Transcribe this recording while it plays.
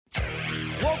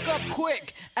Woke up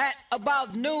quick at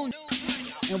about noon.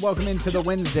 And welcome into the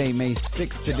Wednesday, May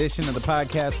 6th edition of the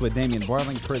podcast with Damian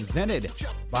Barling, presented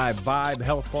by Vibe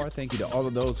Health Bar. Thank you to all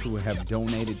of those who have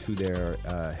donated to their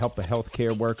Help a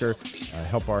Healthcare Worker,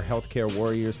 Help Our Healthcare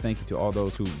Warriors. Thank you to all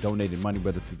those who donated money,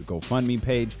 whether through the GoFundMe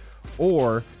page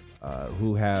or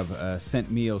who have sent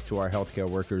meals to our healthcare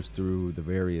workers through the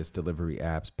various delivery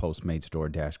apps, Postmates,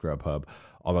 DoorDash, Grubhub,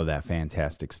 all of that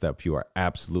fantastic stuff. You are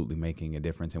absolutely making a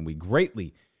difference, and we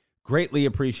greatly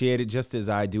appreciate it, just as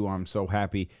I do. I'm so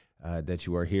happy that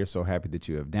you are here, so happy that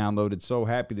you have downloaded, so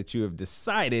happy that you have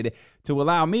decided to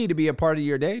allow me to be a part of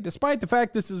your day, despite the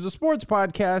fact this is a sports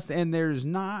podcast and there's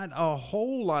not a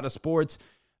whole lot of sports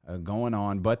going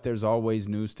on, but there's always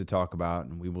news to talk about,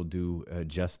 and we will do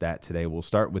just that today. We'll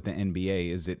start with the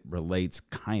NBA as it relates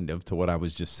kind of to what I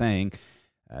was just saying.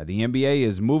 The NBA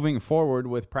is moving forward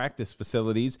with practice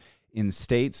facilities in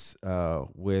states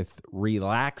with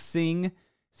relaxing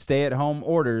stay-at-home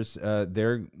orders.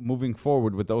 They're moving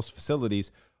forward with those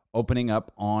facilities opening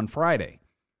up on Friday.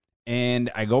 And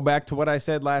I go back to what I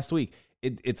said last week.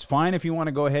 It's fine if you want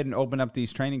to go ahead and open up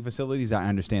these training facilities. I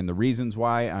understand the reasons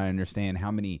why. I understand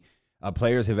how many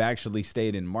players have actually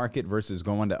stayed in market versus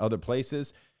going to other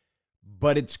places.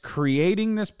 But it's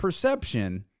creating this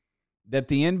perception that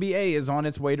the NBA is on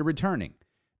its way to returning.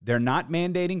 They're not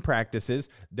mandating practices.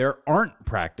 There aren't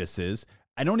practices.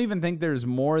 I don't even think there's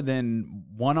more than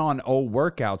 1-on-0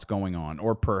 workouts going on,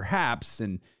 or perhaps,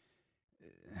 and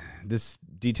this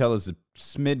detail is a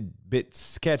bit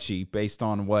sketchy based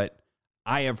on what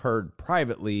I have heard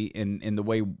privately in the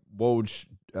way Woj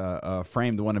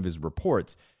framed one of his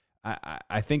reports.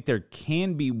 I think there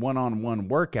can be 1-on-1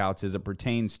 workouts as it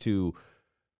pertains to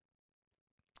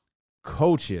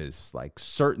coaches, like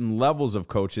certain levels of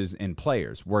coaches and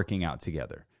players working out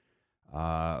together.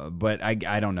 But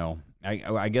I don't know.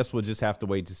 I guess we'll just have to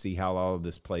wait to see how all of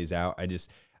this plays out.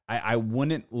 I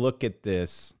wouldn't look at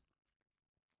this.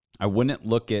 I wouldn't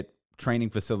look at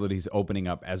training facilities opening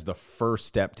up as the first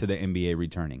step to the NBA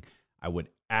returning. I would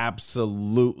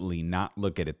absolutely not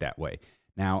look at it that way.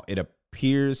 Now, it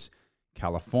appears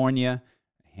California,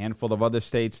 a handful of other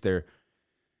states, they're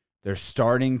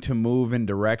starting to move in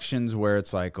directions where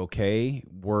it's like, okay,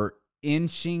 we're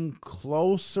inching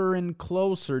closer and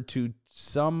closer to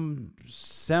some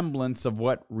semblance of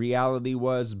what reality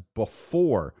was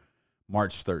before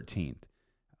March 13th.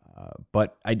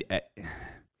 But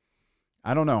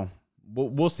I don't know.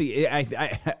 We'll see.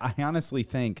 I honestly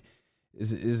think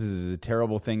this is a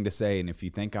terrible thing to say, and if you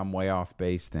think I'm way off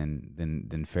base,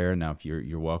 then fair enough.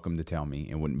 You're welcome to tell me.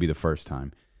 It wouldn't be the first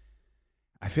time.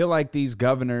 I feel like these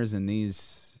governors and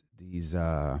these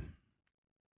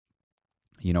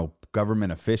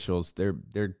government officials,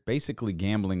 they're basically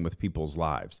gambling with people's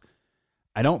lives.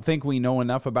 I don't think we know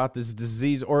enough about this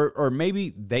disease, or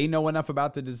maybe they know enough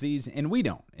about the disease and we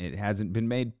don't. It hasn't been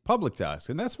made public to us,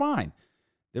 and that's fine.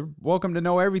 They're welcome to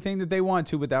know everything that they want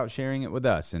to without sharing it with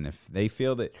us. And if they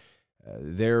feel that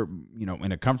they're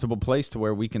in a comfortable place to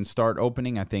where we can start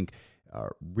opening, I think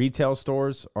retail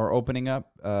stores are opening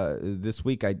up this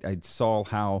week. I saw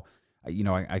how,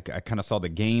 I kind of saw the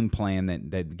game plan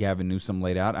that Gavin Newsom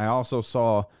laid out. I also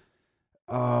saw,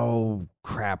 oh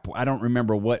crap, I don't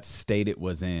remember what state it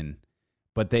was in,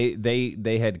 but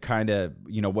they had kind of,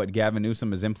 what Gavin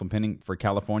Newsom is implementing for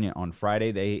California on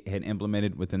Friday, they had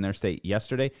implemented within their state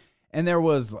yesterday. And there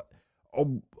was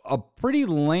a pretty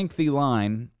lengthy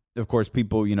line, of course,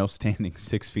 people, standing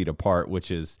 6 feet apart,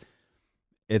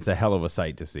 it's a hell of a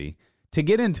sight to see, to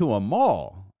get into a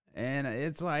mall. And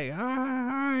it's like, all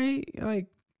right, like,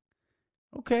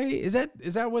 okay, is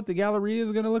that what the Galleria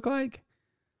is going to look like?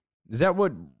 Is that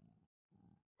what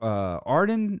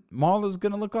Arden Mall is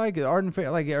going to look like? Arden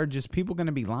Fair, like, are just people going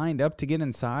to be lined up to get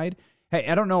inside? Hey,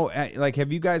 I don't know. Like,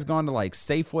 have you guys gone to like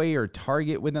Safeway or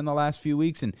Target within the last few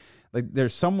weeks? And like,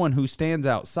 there's someone who stands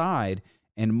outside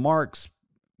and marks,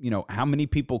 how many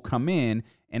people come in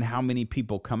and how many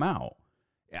people come out.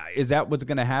 Is that what's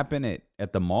going to happen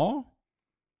at the mall?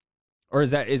 Or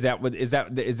is that what's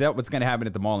going to happen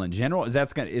at the mall in general? Is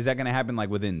that going to happen like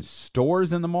within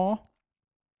stores in the mall?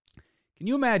 Can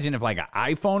you imagine if like an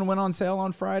iPhone went on sale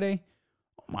on Friday?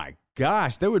 Oh my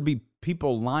gosh, there would be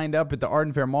people lined up at the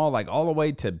Arden Fair Mall like all the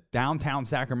way to downtown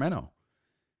Sacramento.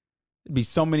 There'd be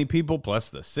so many people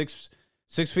plus the six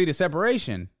feet of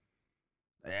separation.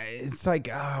 It's like,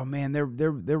 oh man, they're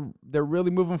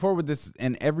really moving forward with this,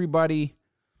 and everybody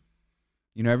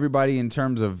in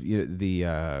terms of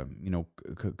the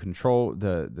control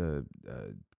the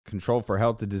control for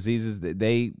health of diseases,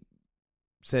 they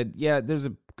said, yeah, there's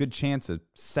a good chance a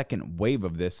second wave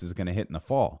of this is going to hit in the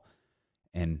fall.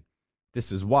 And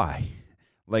this is why.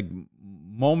 Like,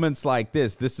 moments like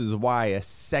this is why a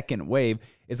second wave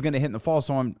is going to hit in the fall.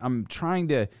 So I'm trying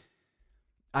to.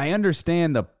 I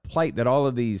understand the plight that all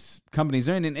of these companies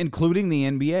are in, including the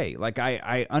NBA. Like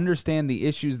I understand the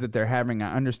issues that they're having.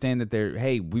 I understand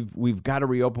that we've got to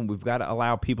reopen. We've got to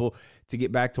allow people to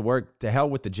get back to work. To hell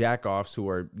with the jackoffs who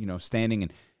are, standing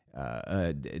in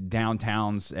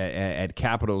downtowns at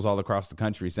capitals all across the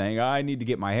country saying, I need to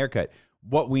get my haircut.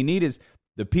 What we need is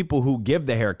the people who give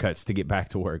the haircuts to get back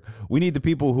to work. We need the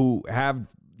people who have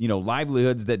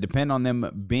livelihoods that depend on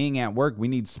them being at work. We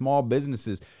need small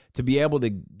businesses to be able to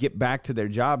get back to their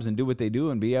jobs and do what they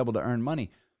do and be able to earn money.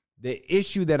 The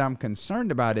issue that I'm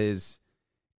concerned about is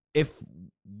if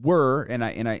we're, and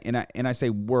I say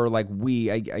we're like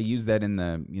we, I use that in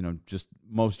the, just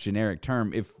most generic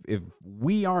term. If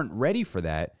we aren't ready for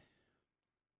that,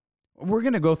 we're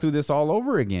going to go through this all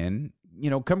over again,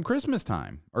 come Christmas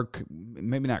time, or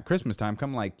maybe not Christmas time,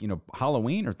 come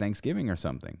Halloween or Thanksgiving or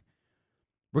something.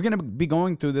 We're going to be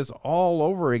going through this all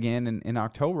over again in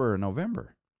October or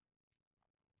November.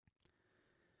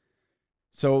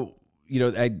 So,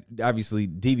 I obviously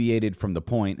deviated from the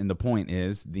point, and the point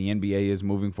is the NBA is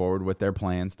moving forward with their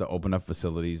plans to open up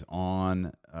facilities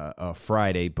on a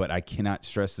Friday, but I cannot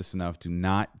stress this enough. Do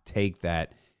not take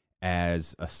that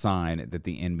as a sign that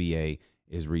the NBA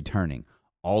is returning.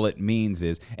 All it means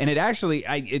is, and it actually,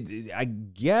 I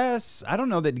guess, I don't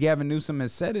know that Gavin Newsom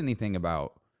has said anything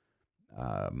about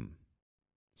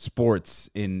sports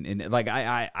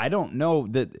I don't know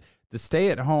that the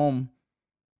stay-at-home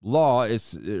law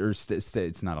is,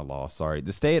 it's not a law, sorry.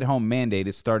 The stay-at-home mandate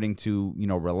is starting to,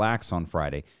 relax on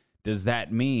Friday. Does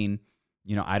that mean,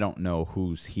 I don't know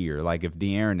who's here. Like if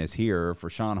De'Aaron is here or if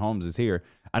Rashawn Holmes is here,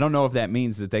 I don't know if that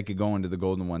means that they could go into the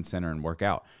Golden One Center and work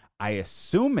out. I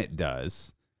assume it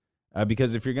does.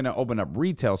 Because if you're going to open up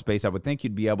retail space, I would think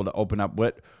you'd be able to open up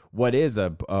what is a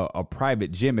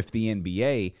private gym if the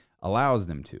NBA allows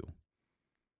them to.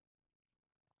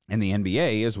 And the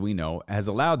NBA, as we know, has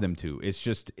allowed them to. It's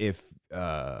just if,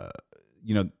 the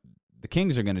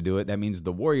Kings are going to do it, that means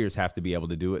the Warriors have to be able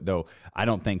to do it, though I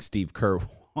don't think Steve Kerr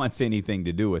wants anything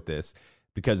to do with this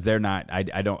because they're not,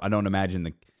 I don't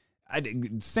imagine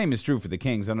same is true for the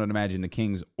Kings. I don't imagine the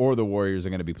Kings or the Warriors are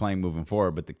going to be playing moving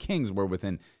forward, but the Kings were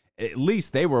at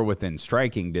least they were within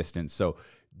striking distance. So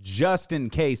just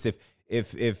in case,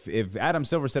 if Adam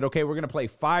Silver said, okay, we're going to play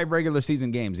 5 regular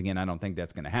season games, again, I don't think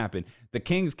that's going to happen. The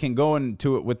Kings can go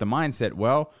into it with the mindset,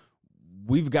 well,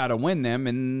 we've got to win them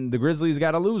and the Grizzlies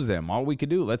got to lose them. All we could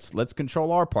do, let's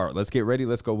control our part. Let's get ready.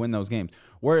 Let's go win those games.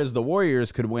 Whereas the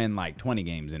Warriors could win like 20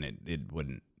 games and it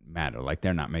wouldn't matter. Like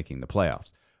they're not making the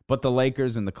playoffs. But the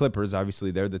Lakers and the Clippers,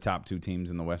 obviously, they're the top 2 teams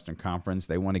in the Western Conference.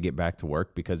 They want to get back to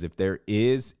work because if there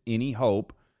is any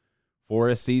hope for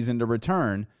a season to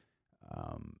return,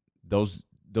 those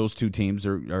 2 teams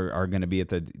are going to be at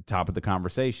the top of the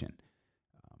conversation.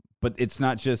 But it's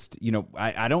not just,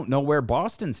 I don't know where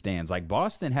Boston stands. Like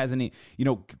Boston hasn't,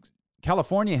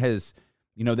 California has,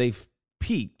 they've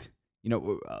peaked.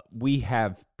 We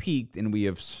have peaked and we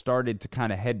have started to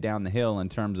kind of head down the hill in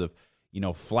terms of,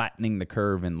 flattening the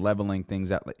curve and leveling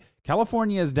things out.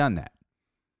 California has done that.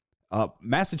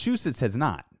 Massachusetts has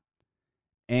not.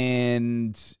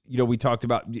 And, we talked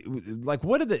about,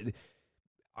 what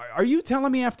are you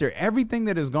telling me after everything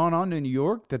that has gone on in New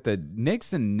York that the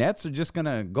Knicks and Nets are just going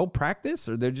to go practice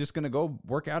or they're just going to go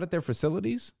work out at their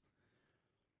facilities?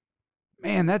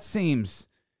 Man, that seems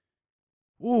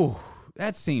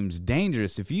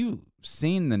dangerous. If you've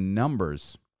seen the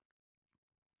numbers,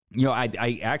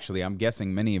 I'm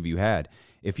guessing many of you had.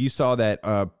 If you saw that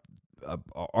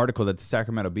article that the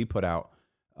Sacramento Bee put out,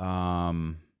 I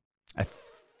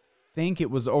think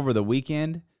it was over the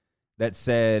weekend that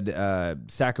said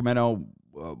Sacramento,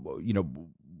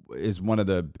 is one of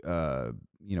the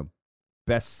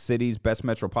best cities, best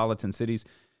metropolitan cities,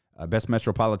 best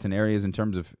metropolitan areas in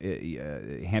terms of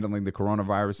handling the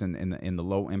coronavirus and the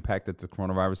low impact that the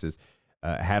coronavirus has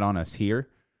had on us here.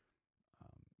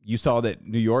 You saw that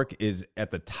New York is at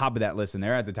the top of that list, and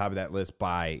they're at the top of that list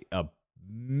by a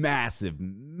massive,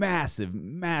 massive,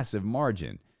 massive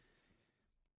margin.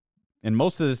 And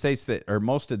most of the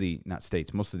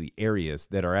areas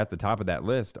that are at the top of that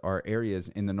list are areas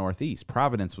in the Northeast.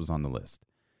 Providence was on the list.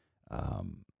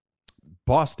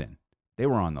 Boston, they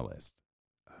were on the list.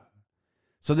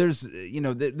 So there's,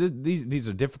 these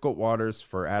are difficult waters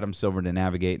for Adam Silver to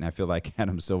navigate, and I feel like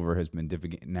Adam Silver has been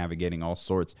navigating all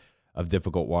sorts of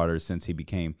difficult waters since he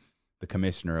became the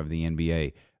commissioner of the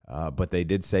NBA. But they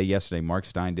did say yesterday, Mark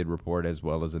Stein did report, as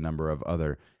well as a number of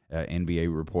other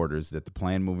NBA reporters, that the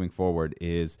plan moving forward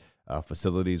is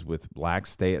facilities with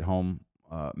lax stay-at-home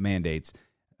mandates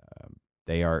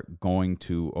They are going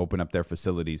to open up their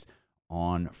facilities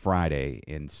on Friday.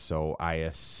 And so I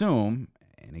assume,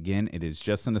 and again, it is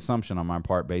just an assumption on my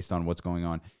part based on what's going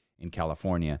on in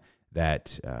California,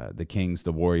 that the Kings,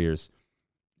 the Warriors,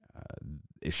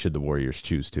 should the Warriors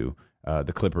choose to,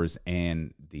 the Clippers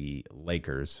and the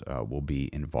Lakers will be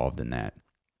involved in that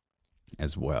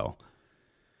as well.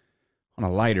 On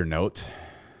a lighter note,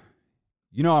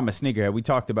 you know I'm a sneakerhead. We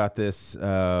talked about this,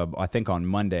 I think, on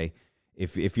Monday.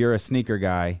 If you're a sneaker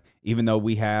guy, even though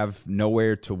we have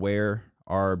nowhere to wear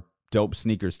our dope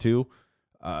sneakers to,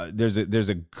 there's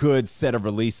a good set of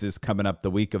releases coming up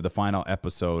the week of the final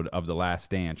episode of The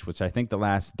Last Dance, which I think The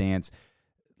Last Dance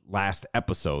last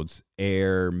episodes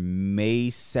air May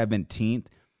 17th.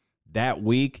 That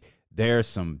week, there's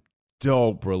some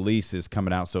dope releases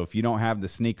coming out. So if you don't have the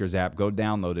sneakers app, go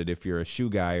download it. If you're a shoe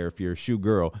guy or if you're a shoe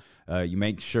girl, you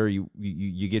make sure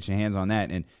you get your hands on that.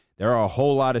 And there are a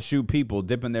whole lot of shoe people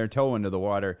dipping their toe into the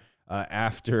water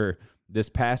after this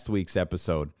past week's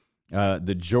episode.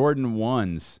 The Jordan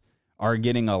 1s are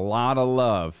getting a lot of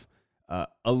love,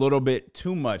 a little bit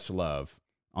too much love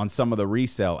on some of the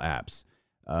resale apps.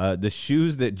 The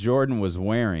shoes that Jordan was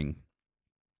wearing,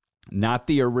 not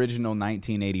the original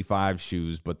 1985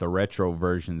 shoes, but the retro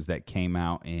versions that came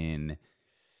out in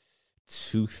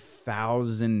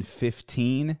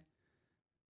 2015,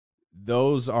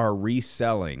 those are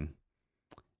reselling.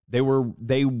 They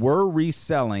were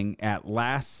reselling at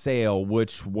last sale,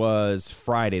 which was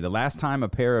Friday. The last time a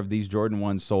pair of these Jordan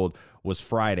 1s sold was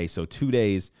Friday, so 2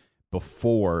 days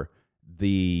before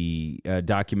the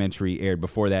documentary aired,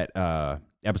 before that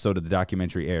episode of the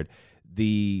documentary aired.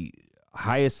 The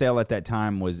highest sale at that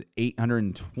time was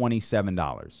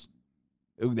 $827.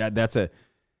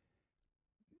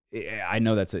 I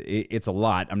know it's a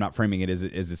lot. I'm not framing it as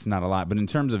it's not a lot, but in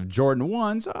terms of Jordan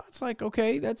 1s, it's like,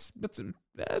 okay, that's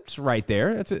right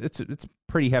there. It's a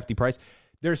pretty hefty price.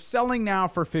 They're selling now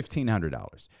for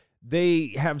 $1,500.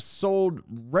 They have sold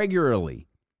regularly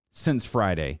since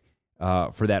Friday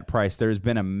for that price. There's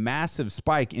been a massive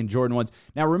spike in Jordan 1s.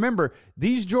 Now, remember,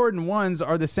 these Jordan 1s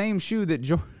are the same shoe that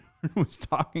Jordan was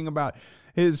talking about.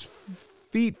 His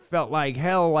feet felt like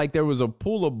hell, like there was a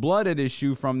pool of blood at his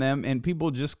shoe from them, and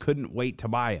people just couldn't wait to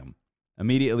buy them.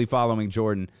 Immediately following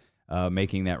Jordan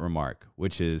making that remark,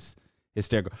 which is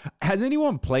hysterical. Has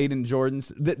anyone played in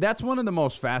Jordans? That's one of the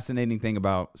most fascinating thing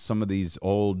about some of these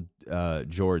old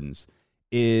Jordans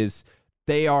is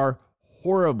they are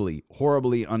horribly,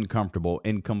 horribly uncomfortable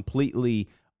and completely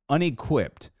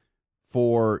unequipped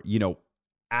for,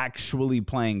 actually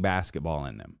playing basketball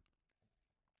in them.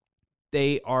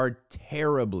 They are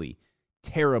terribly,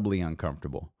 terribly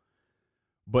uncomfortable.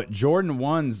 But Jordan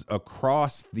 1s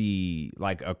across the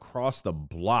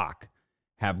block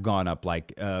have gone up,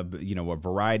 like a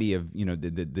variety of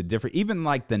the different, even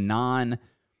like the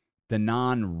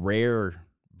non-rare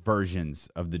versions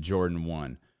of the Jordan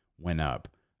 1 went up.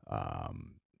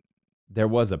 There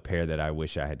was a pair that I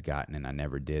wish I had gotten and I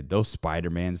never did. Those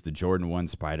Spider-Mans, the Jordan 1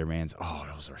 Spider-Mans,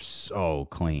 those are so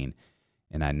clean,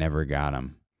 and I never got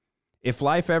them. If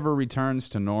life ever returns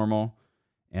to normal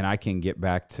and I can get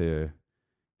back to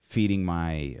feeding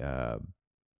my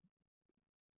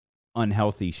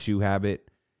unhealthy shoe habit,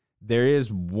 there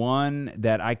is one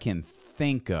that I can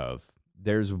think of.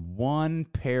 There's one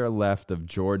pair left of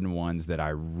Jordan 1s that I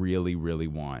really, really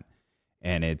want,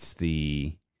 and it's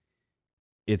the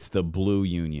Blue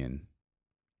Union,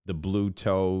 the Blue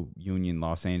Toe Union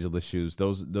Los Angeles shoes.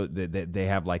 They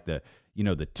have like the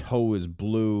toe is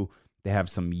blue. They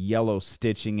have some yellow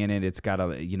stitching in it. It's got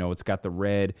the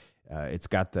red. It's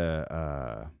got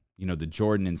the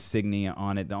Jordan insignia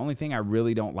on it. The only thing I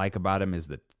really don't like about them is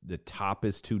the top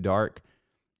is too dark,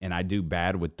 and I do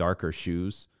bad with darker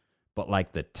shoes. But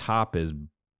like the top is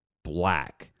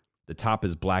black. The top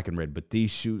is black and red. But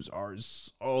these shoes are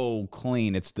so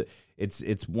clean.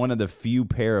 It's one of the few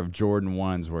pair of Jordan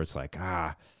 1s where it's like,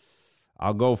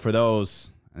 I'll go for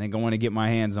those. I think I want to get my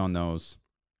hands on those.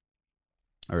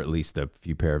 Or at least a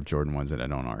few pair of Jordan 1s that I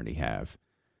don't already have.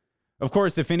 Of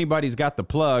course, if anybody's got the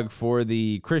plug for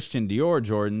the Christian Dior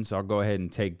Jordans, I'll go ahead and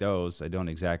take those. I don't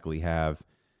exactly have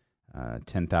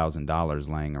 $10,000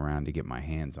 laying around to get my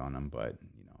hands on them, but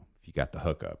if you got the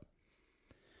hookup,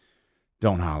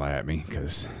 don't holler at me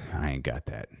because I ain't got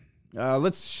that.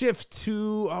 Let's shift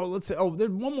to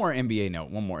there's one more NBA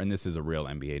note, and this is a real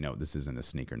NBA note. This isn't a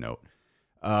sneaker note.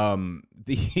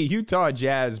 The Utah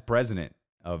Jazz president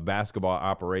of basketball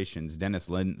operations, Dennis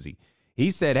Lindsey, he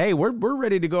said, hey, we're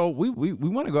ready to go. We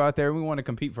want to go out there and we want to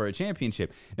compete for a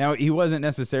championship. Now, he wasn't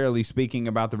necessarily speaking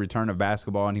about the return of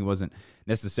basketball, and he wasn't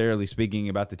necessarily speaking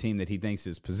about the team that he thinks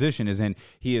his position is in.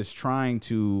 He is trying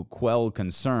to quell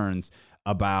concerns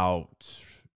about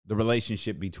the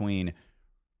relationship between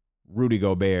Rudy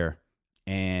Gobert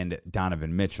and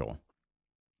Donovan Mitchell.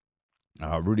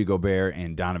 Rudy Gobert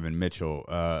and Donovan Mitchell,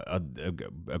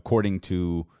 according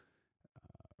to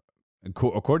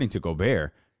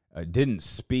Gobert, didn't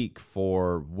speak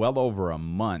for well over a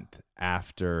month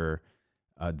after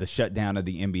the shutdown of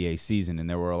the NBA season, and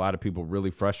there were a lot of people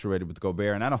really frustrated with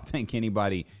Gobert. And I don't think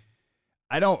anybody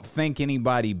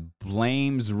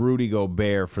blames Rudy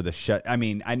Gobert for the shut. I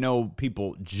mean, I know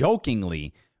people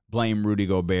jokingly blame Rudy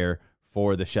Gobert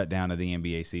for the shutdown of the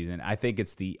NBA season. I think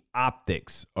it's the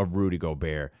optics of Rudy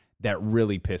Gobert that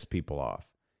really pissed people off.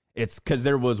 It's because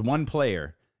there was one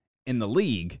player in the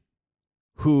league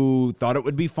who thought it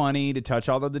would be funny to touch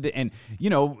all of the, and, you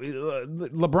know,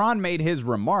 LeBron made his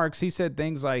remarks. He said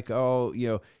things like, oh, you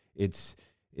know, it's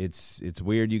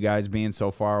weird you guys being so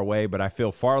far away, but I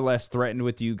feel far less threatened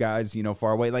with you guys, you know,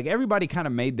 far away. Like, everybody kind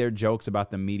of made their jokes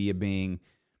about the media being,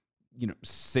 you know,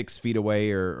 6 feet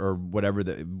away or whatever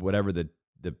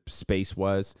the space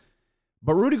was.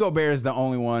 But Rudy Gobert is the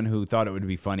only one who thought it would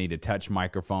be funny to touch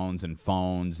microphones and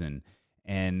phones and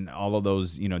all of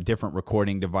those, you know, different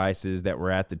recording devices that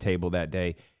were at the table that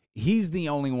day. He's the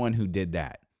only one who did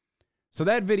that. So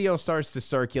that video starts to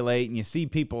circulate and you see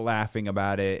people laughing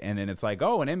about it. And then it's like,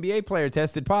 oh, an NBA player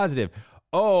tested positive.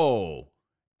 Oh,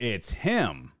 it's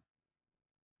him.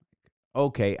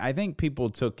 Okay, I think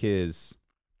people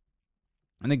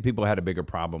had a bigger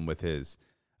problem with his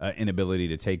inability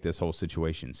to take this whole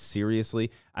situation seriously.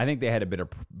 I think they had a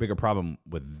bigger problem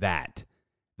with that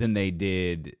than they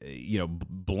did, you know,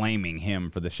 blaming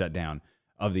him for the shutdown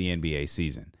of the NBA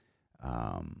season.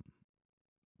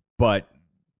 But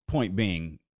point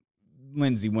being,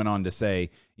 Lindsay went on to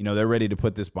say, you know, they're ready to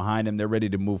put this behind them. They're ready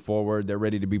to move forward. They're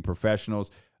ready to be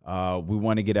professionals. We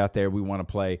want to get out there. We want to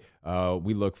play.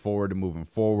 We look forward to moving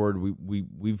forward.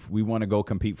 We want to go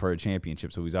compete for a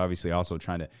championship. So he's obviously also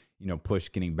trying to, you know,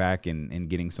 push getting back and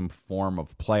getting some form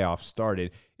of playoff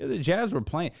started. You know, the Jazz were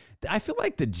playing. I feel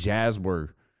like the Jazz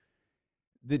were,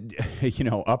 you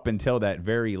know, up until that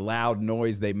very loud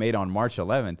noise they made on March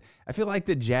 11th, I feel like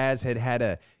the Jazz had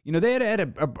a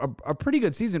pretty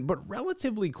good season, but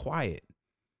relatively quiet.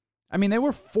 I mean, they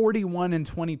were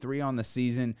 41-23 on the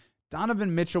season.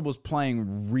 Donovan Mitchell was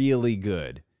playing really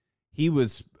good. He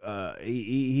was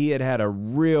he had a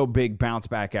real big bounce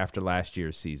back after last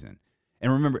year's season.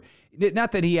 And remember,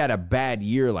 not that he had a bad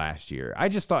year last year. I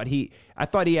thought he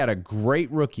had a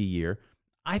great rookie year.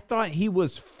 I thought he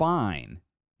was fine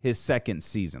his second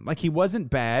season. Like, he wasn't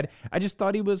bad. I just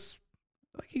thought he was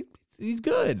like he's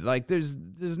good. Like, there's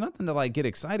nothing to like get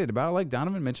excited about. Like,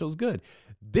 Donovan Mitchell's good.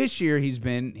 This year he's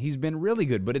been really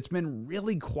good, but it's been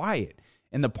really quiet.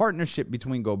 And the partnership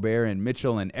between Gobert and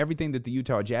Mitchell and everything that the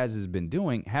Utah Jazz have been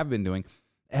doing had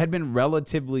been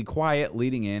relatively quiet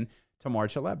leading in to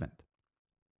March 11th.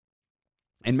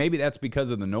 And maybe that's because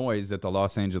of the noise that the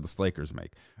Los Angeles Lakers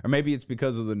make. Or maybe it's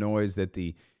because of the noise that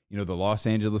the Los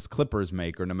Angeles Clippers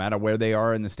make, or no matter where they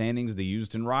are in the standings, the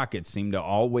Houston Rockets seem to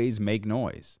always make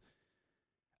noise.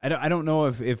 I don't know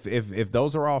if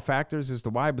those are all factors as to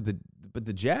why, but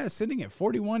the Jazz sitting at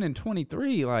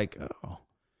 41-23, like, oh,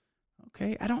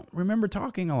 okay. I don't remember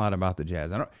talking a lot about the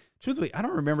Jazz. Truthfully, I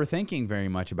don't remember thinking very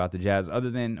much about the Jazz other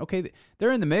than, okay,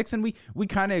 they're in the mix, and we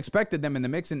kind of expected them in the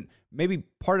mix, and maybe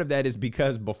part of that is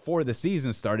because before the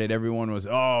season started, everyone was,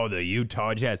 oh, the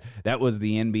Utah Jazz. That was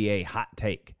the NBA hot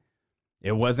take.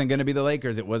 It wasn't going to be the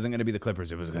Lakers. It wasn't going to be the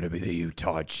Clippers. It was going to be the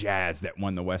Utah Jazz that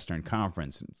won the Western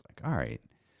Conference. And it's like, all right,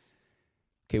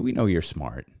 okay, we know you're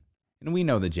smart, and we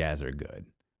know the Jazz are good,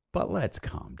 but let's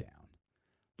calm down.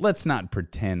 Let's not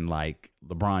pretend like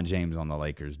LeBron James on the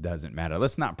Lakers doesn't matter.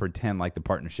 Let's not pretend like the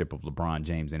partnership of LeBron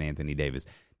James and Anthony Davis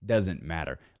doesn't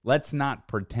matter. Let's not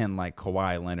pretend like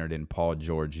Kawhi Leonard and Paul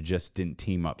George just didn't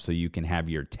team up so you can have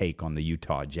your take on the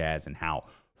Utah Jazz and how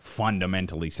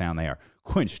fundamentally sound they are.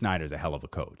 Quinn Snyder's a hell of a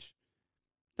coach.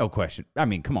 No question. I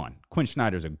mean, come on. Quinn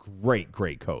Snyder's a great,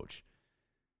 great coach.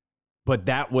 But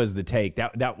that was the take.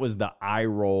 That was the eye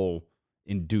roll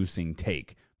inducing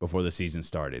take before the season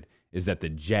started, is that the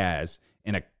Jazz,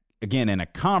 in a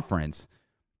conference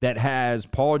that has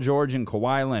Paul George and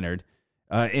Kawhi Leonard,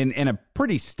 in a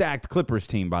pretty stacked Clippers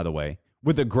team, by the way,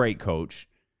 with a great coach,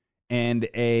 and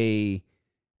a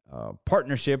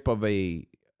partnership of a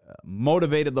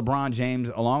motivated LeBron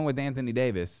James along with Anthony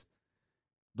Davis,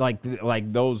 like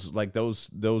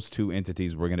those two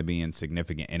entities were going to be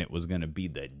insignificant, and it was going to be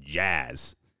the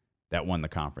Jazz that won the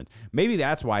conference. Maybe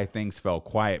that's why things fell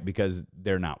quiet, because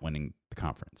they're not winning the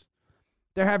conference.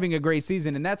 They're having a great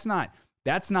season, and that's not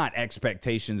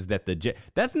expectations that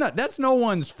that's no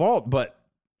one's fault but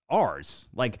ours.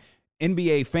 Like,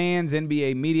 NBA fans,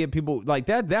 NBA media, people like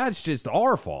that, that's just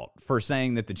our fault for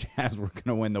saying that the Jazz were going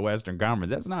to win the Western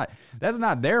Conference. That's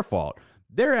not their fault.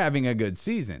 They're having a good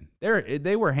season.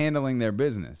 They were handling their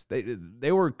business.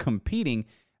 They were competing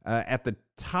at the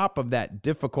top of that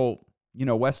difficult,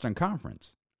 Western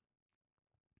Conference.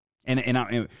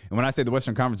 And when I say the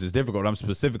Western Conference is difficult, I'm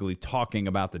specifically talking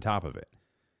about the top of it.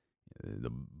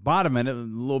 The bottom end, a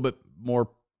little bit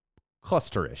more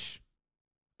clusterish.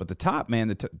 But the top, man,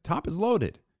 the top is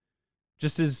loaded.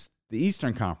 Just as the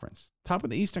Eastern Conference. Top of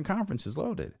the Eastern Conference is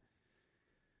loaded.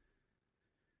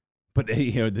 But,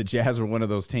 the Jazz were one of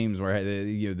those teams where,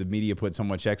 the media put so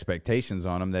much expectations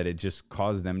on them that it just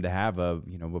caused them to have a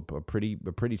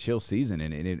pretty chill season.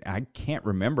 And I can't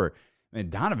remember. Man,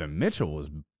 Donovan Mitchell was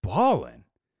balling.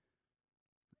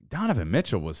 Donovan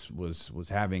Mitchell was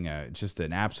having just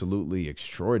an absolutely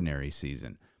extraordinary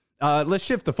season. Let's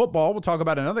shift to football. We'll talk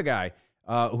about another guy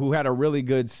who had a really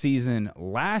good season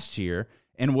last year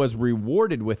and was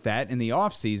rewarded with that in the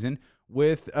offseason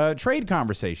with trade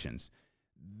conversations.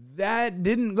 That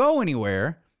didn't go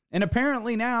anywhere. And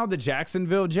apparently now the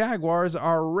Jacksonville Jaguars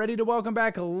are ready to welcome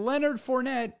back Leonard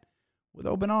Fournette with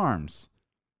open arms.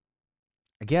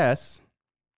 I guess,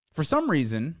 for some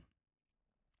reason,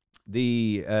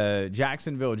 the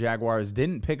Jacksonville Jaguars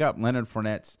didn't pick up Leonard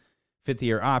Fournette's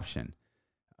fifth-year option.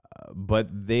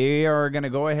 But they are going to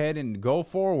go ahead and go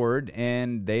forward,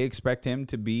 and they expect him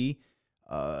to be,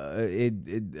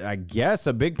 I guess,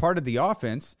 a big part of the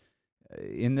offense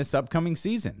in this upcoming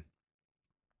season.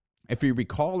 If you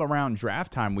recall, around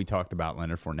draft time, we talked about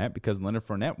Leonard Fournette because Leonard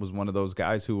Fournette was one of those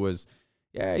guys who was,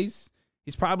 he's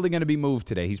probably going to be moved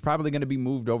today. He's probably going to be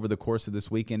moved over the course of this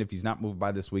weekend. If he's not moved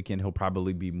by this weekend, he'll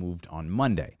probably be moved on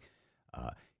Monday.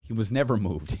 He was never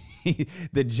moved.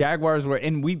 The Jaguars were,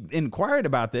 and we inquired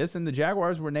about this, and the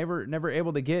Jaguars were never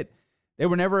able to get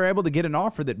an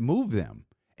offer that moved them.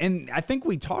 And I think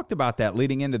we talked about that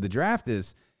leading into the draft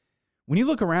is when you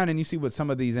look around and you see what some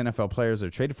of these NFL players are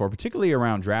traded for, particularly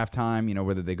around draft time,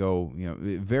 whether they go,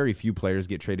 very few players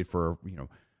get traded for,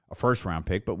 a first round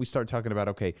pick, but we start talking about,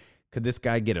 okay, could this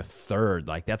guy get a third?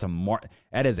 Like that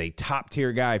is a top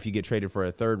tier guy if you get traded for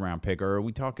a third round pick, or are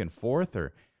we talking fourth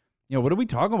or, what are we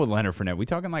talking with Leonard Fournette? Are we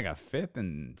talking like a fifth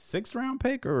and sixth round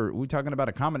pick, or are we talking about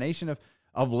a combination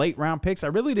of late round picks? I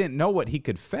really didn't know what he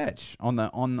could fetch on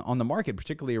the market,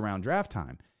 particularly around draft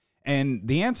time. And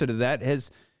the answer to that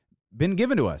has been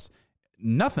given to us.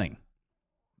 Nothing.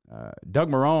 Doug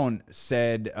Marrone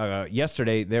said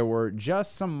yesterday there were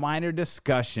just some minor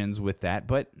discussions with that,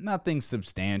 but nothing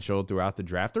substantial throughout the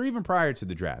draft or even prior to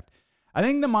the draft. I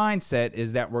think the mindset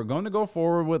is that we're going to go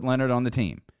forward with Leonard on the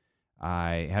team.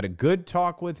 I had a good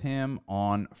talk with him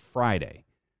on Friday.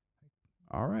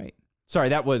 All right. Sorry,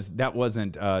 that wasn't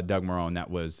Doug Marrone. That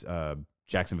was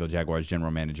Jacksonville Jaguars general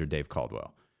manager Dave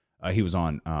Caldwell. He was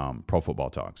on Pro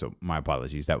Football Talk, so my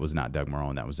apologies. That was not Doug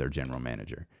Marrone. That was their general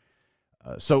manager.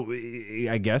 So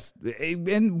I guess,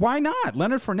 and why not?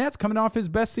 Leonard Fournette's coming off his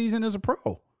best season as a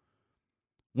pro.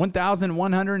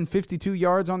 1,152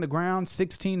 yards on the ground,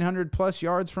 1,600 plus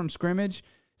yards from scrimmage,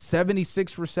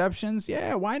 76 receptions.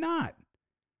 Yeah, why not?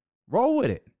 Roll with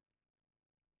it.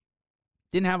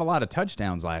 Didn't have a lot of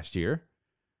touchdowns last year,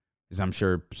 as I'm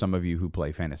sure some of you who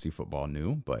play fantasy football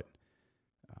knew, but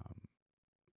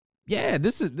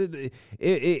this is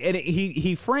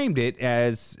he framed it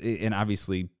as, and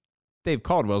obviously Dave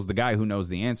Caldwell's the guy who knows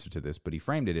the answer to this, but he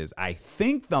framed it as, I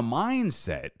think the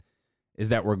mindset is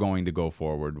that we're going to go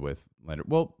forward with Leonard.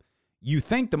 Well, you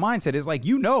think the mindset is like,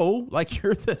 like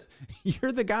you're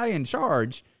the guy in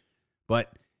charge,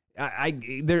 but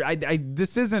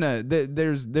this isn't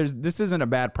a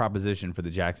bad proposition for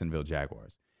the Jacksonville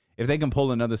Jaguars. If they can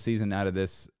pull another season out of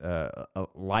this,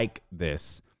 like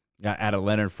this, out of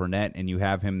Leonard Fournette, and you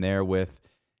have him there with,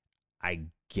 I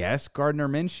guess, Gardner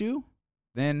Minshew,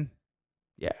 then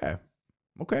yeah,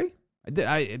 okay.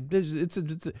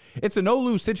 It's a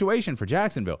no-lose situation for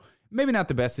Jacksonville. Maybe not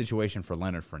the best situation for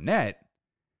Leonard Fournette,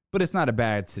 but it's not a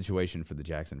bad situation for the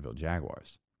Jacksonville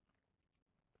Jaguars.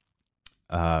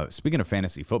 Speaking of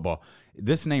fantasy football,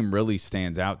 this name really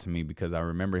stands out to me because I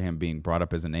remember him being brought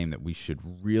up as a name that we should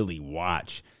really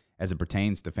watch as it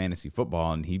pertains to fantasy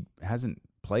football, and he hasn't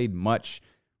played much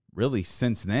really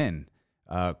since then.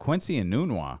 Quincy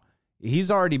Enunwa,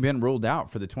 he's already been ruled out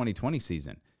for the 2020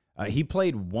 season. He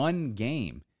played one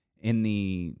game in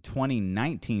the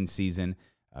 2019 season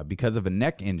because of a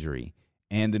neck injury,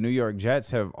 and the New York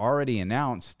Jets have already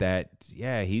announced that,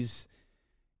 he's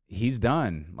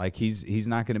done. Like he's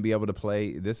not going to be able to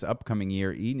play this upcoming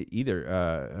year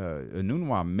either.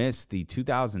 Enunwa missed the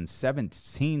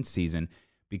 2017 season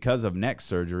because of neck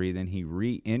surgery. Then he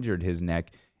re-injured his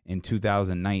neck in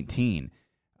 2019.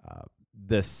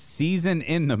 The season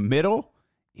in the middle,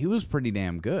 he was pretty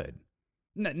damn good.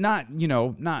 Not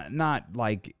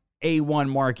like A1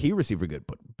 marquee receiver good,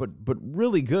 but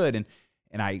really good.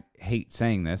 And I hate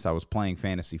saying this. I was playing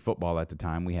fantasy football at the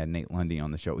time. We had Nate Lundy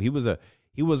on the show. He was a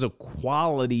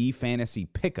quality fantasy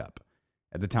pickup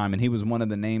at the time, and he was one of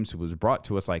the names who was brought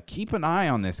to us like, keep an eye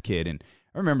on this kid. And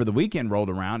I remember the weekend rolled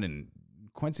around and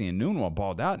Quincy Enunwa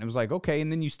balled out, and it was like, okay.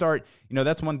 And then you start,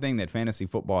 that's one thing that fantasy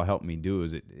football helped me do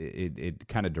is it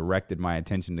kind of directed my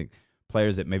attention to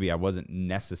players that maybe I wasn't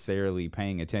necessarily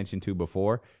paying attention to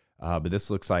before. But this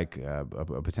looks like a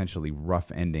potentially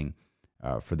rough ending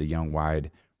for the young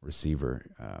wide receiver.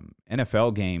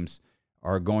 NFL games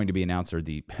are going to be announced, or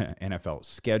the NFL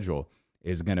schedule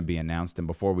is going to be announced. And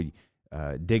before we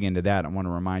dig into that, I want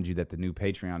to remind you that the new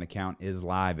Patreon account is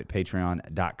live at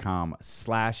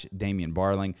patreon.com/Damian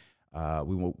Barling.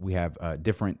 We have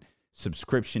different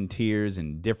subscription tiers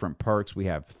and different perks. We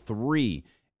have 3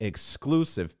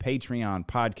 exclusive Patreon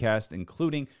podcasts,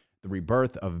 including The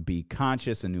Rebirth of Be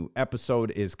Conscious. A new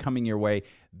episode is coming your way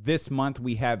this month.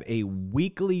 We have a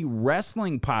weekly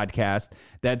wrestling podcast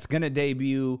that's going to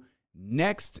debut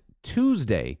next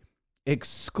Tuesday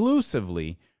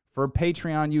exclusively for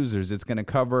Patreon users. It's going to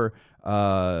cover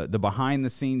the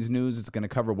behind-the-scenes news. It's going to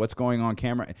cover what's going on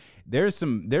camera. There's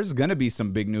going to be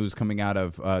some big news coming out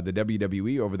of the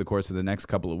WWE over the course of the next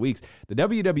couple of weeks. The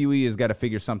WWE has got to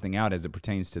figure something out as it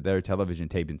pertains to their television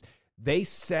tapings. They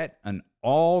set an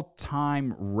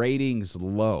all-time ratings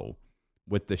low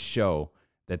with the show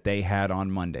that they had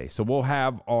on Monday. So we'll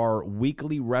have our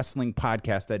weekly wrestling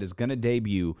podcast that is going to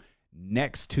debut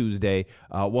next Tuesday.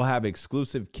 We'll have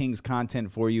exclusive Kings content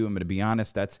for you. I'm going to be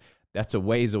honest, that's a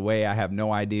ways away. I have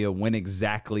no idea when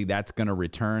exactly that's going to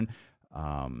return.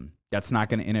 That's not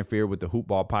going to interfere with the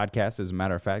Hoopball podcast. As a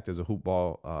matter of fact, there's a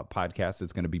Hoopball podcast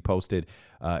that's going to be posted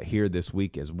here this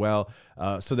week as well.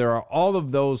 So there are all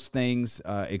of those things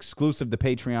exclusive to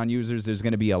Patreon users. There's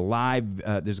going to be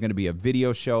there's going to be a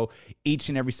video show each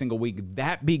and every single week.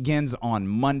 That begins on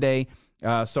Monday.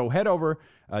 So head over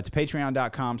to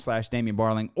patreon.com/Damian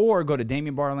Barling, or go to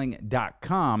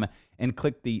DamianBarling.com and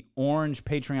click the orange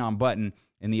Patreon button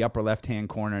in the upper left-hand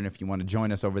corner. And if you want to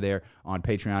join us over there on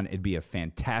Patreon, it'd be a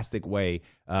fantastic way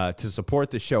to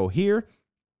support the show here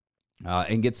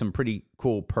and get some pretty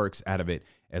cool perks out of it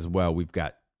as well. We've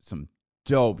got some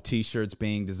dope T-shirts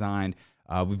being designed.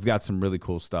 We've got some really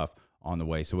cool stuff on the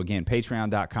way. So again,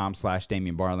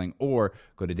 patreon.com/Damian Barling, or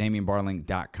go to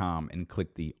DamianBarling.com and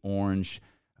click the orange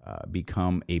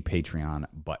Become a Patreon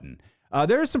button.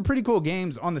 There are some pretty cool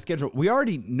games on the schedule. We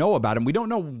already know about them. We don't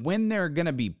know when they're going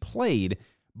to be played,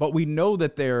 but we know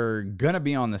that they're going to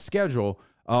be on the schedule.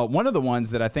 One of the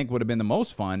ones that I think would have been the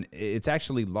most fun, it's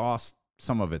actually lost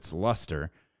some of its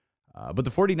luster, but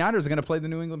the 49ers are going to play the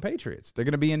New England Patriots. They're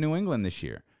going to be in New England this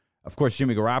year. Of course,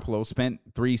 Jimmy Garoppolo spent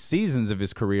 3 seasons of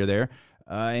his career there,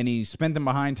 and he spent them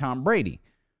behind Tom Brady,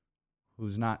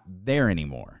 who's not there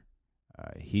anymore.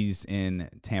 He's in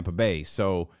Tampa Bay.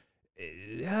 So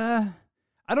I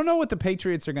don't know what the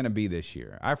Patriots are going to be this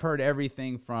year. I've heard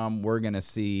everything from we're going to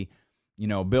see,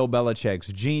 Bill Belichick's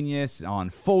genius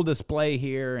on full display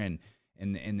here, and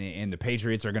the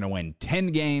Patriots are going to win 10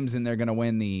 games, and they're going to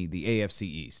win the AFC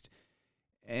East.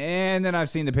 And then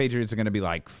I've seen the Patriots are going to be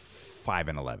like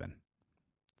 5-11.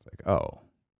 It's like, oh,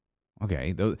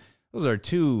 okay. Those are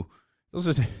two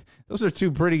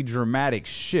pretty dramatic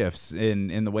shifts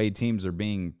in the way teams are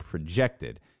being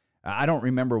projected. I don't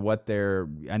remember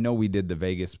I know we did the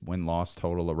Vegas win-loss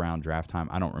total around draft time.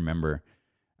 I don't remember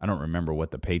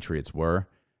what the Patriots were.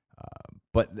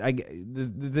 But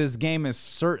this game has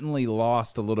certainly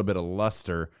lost a little bit of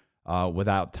luster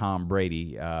without Tom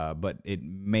Brady, but it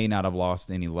may not have lost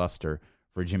any luster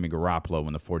for Jimmy Garoppolo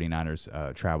when the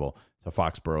 49ers travel to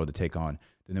Foxborough to take on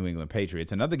the New England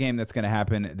Patriots. Another game that's going to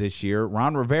happen this year,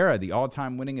 Ron Rivera, the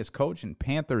all-time winningest coach in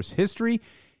Panthers history,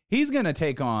 he's going to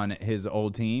take on his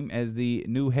old team as the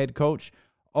new head coach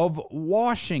of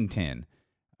Washington.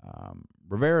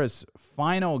 Rivera's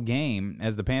final game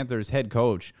as the Panthers head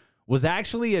coach was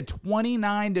actually a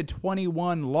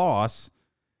 29-21 loss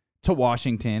to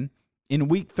Washington in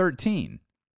Week 13.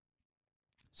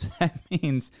 So that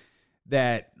means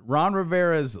that Ron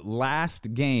Rivera's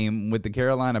last game with the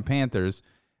Carolina Panthers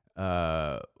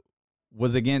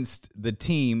was against the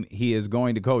team he is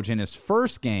going to coach. And his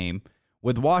first game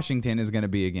with Washington is going to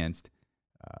be against,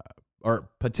 or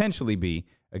potentially be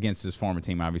against his former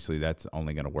team. Obviously, that's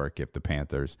only going to work if the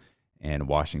Panthers and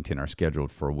Washington are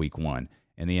scheduled for Week 1.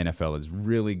 And the NFL is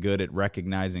really good at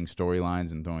recognizing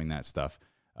storylines and doing that stuff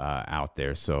out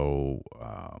there. So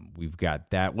we've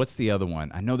got that. What's the other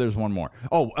one? I know there's one more.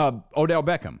 Oh, Odell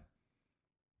Beckham.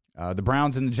 The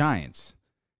Browns and the Giants.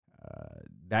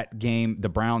 That game, the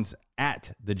Browns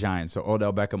at the Giants. So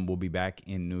Odell Beckham will be back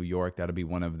in New York. That'll be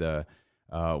one of the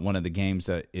games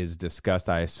that is discussed.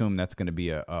 I assume that's going to be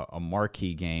a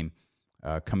marquee game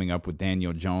coming up with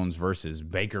Daniel Jones versus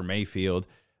Baker Mayfield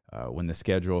when the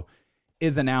schedule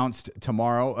is announced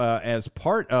tomorrow. As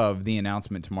part of the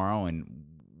announcement tomorrow, and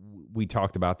we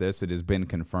talked about this, it has been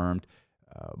confirmed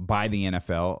by the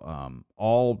NFL.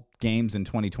 All games in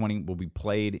 2020 will be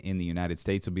played in the United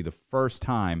States. It'll be the first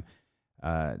time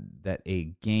that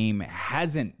a game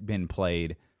hasn't been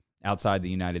played outside the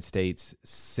United States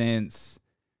since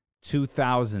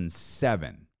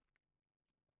 2007.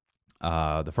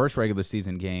 The first regular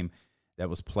season game that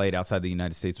was played outside the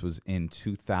United States was in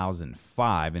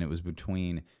 2005, and it was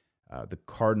between the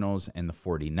Cardinals and the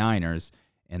 49ers.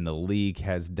 And the league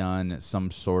has done some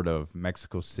sort of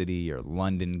Mexico City or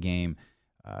London game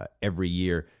every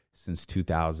year since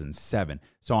 2007.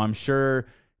 So I'm sure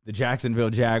the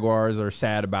Jacksonville Jaguars are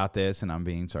sad about this, and I'm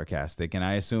being sarcastic. And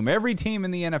I assume every team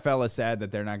in the NFL is sad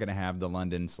that they're not going to have the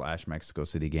London/Mexico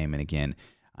City game. And again,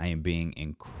 I am being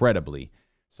incredibly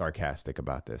sarcastic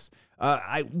about this.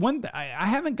 I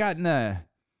haven't gotten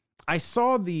I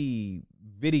saw the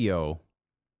video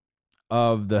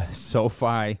of the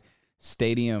SoFi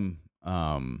Stadium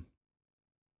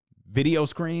video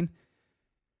screen.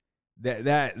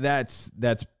 That's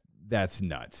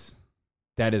nuts.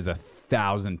 That is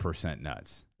 1,000%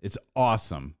 nuts. It's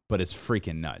awesome, but it's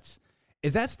freaking nuts.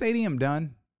 Is that stadium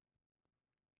done?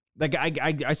 Like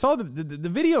I saw the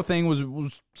video thing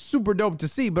was super dope to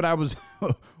see, but I was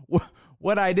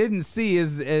what I didn't see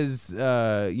is as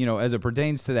it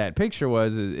pertains to that picture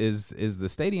is the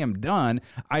stadium done?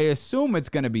 I assume it's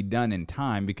going to be done in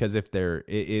time, because if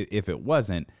it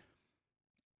wasn't,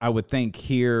 I would think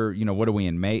here, what are we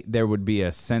in May? There would be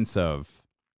a sense of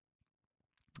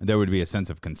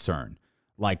concern,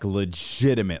 like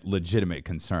legitimate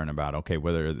concern about, okay,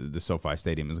 whether the SoFi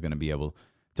Stadium is going to be able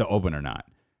to open or not.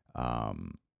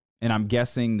 And I'm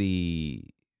guessing the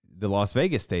Las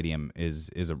Vegas Stadium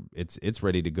it's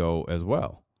ready to go as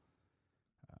well.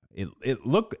 It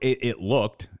looked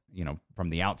from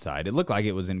the outside, it looked like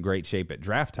it was in great shape at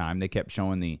draft time. They kept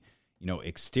showing the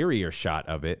exterior shot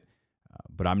of it,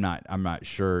 but I'm not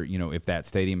sure if that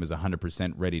stadium is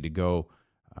 100% ready to go,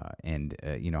 and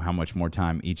how much more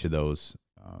time each of those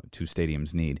two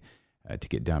stadiums need to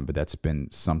get done. But that's been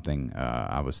something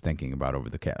I was thinking about over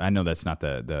I know that's not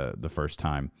the first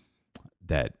time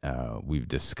that we've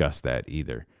discussed that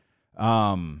either.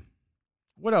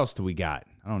 What else do we got?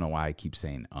 I don't know why I keep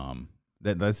saying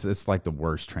that's like the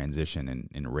worst transition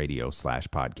in radio /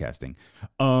 podcasting.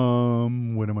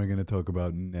 What am I going to talk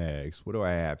about next? What do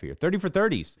I have here? 30 for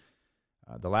 30s.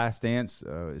 The Last Dance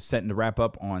is setting to wrap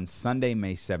up on Sunday,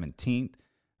 May 17th.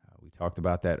 We talked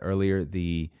about that earlier.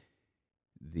 The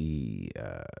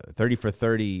 30 for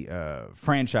 30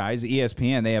 franchise,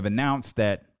 ESPN, they have announced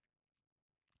that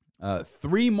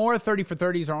 3 more 30 for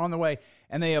 30s are on the way,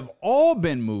 and they have all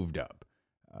been moved up.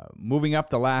 Moving up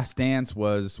The Last Dance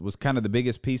was kind of the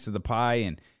biggest piece of the pie,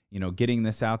 and getting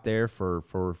this out there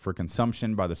for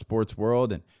consumption by the sports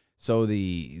world. And so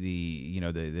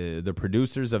the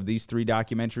producers of these 3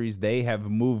 documentaries, they have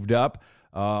moved up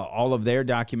all of their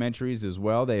documentaries as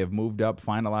well. They have moved up,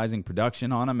 finalizing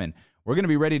production on them, and we're going to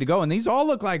be ready to go. And these all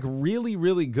look like really,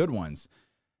 really good ones.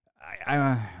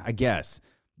 I guess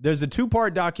there's a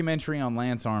 2-part documentary on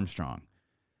Lance Armstrong.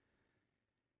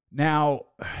 Now,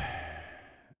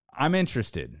 I'm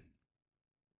interested,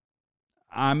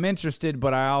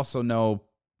 but I also know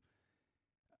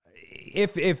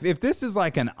if this is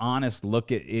like an honest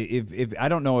look at if I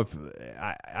don't know if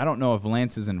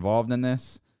Lance is involved in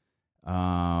this.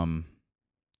 I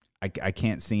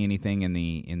can't see anything in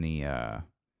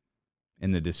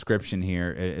the description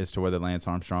here as to whether Lance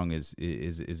Armstrong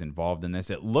is involved in this.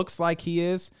 It looks like he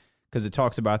is, because it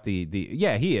talks about he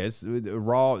is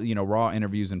raw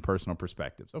interviews and personal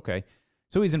perspectives. Okay.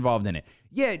 So he's involved in it.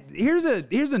 Yeah, here's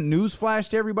a news flash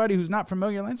to everybody who's not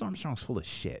familiar. Lance Armstrong's full of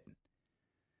shit.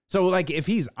 So, like, if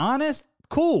he's honest,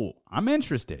 cool. I'm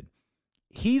interested.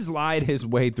 He's lied his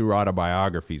way through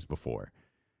autobiographies before.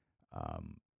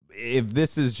 If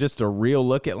this is just a real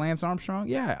look at Lance Armstrong,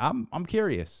 yeah, I'm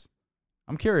curious.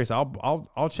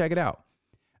 I'll check it out.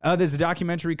 There's a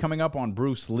documentary coming up on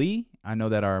Bruce Lee. I know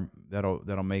that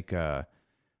that'll make our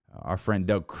friend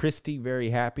Doug Christie very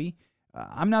happy.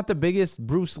 I'm not the biggest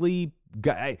Bruce Lee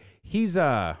guy. He's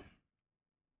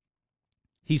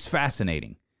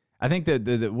fascinating. I think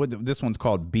that what this one's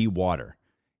called Be Water.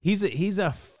 he's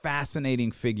a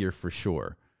fascinating figure for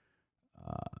sure.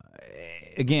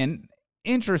 Again,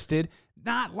 interested,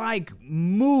 not like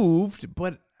moved,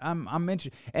 but I'm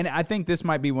interested. And I think this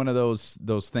might be one of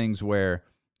those things where,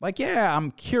 like, yeah,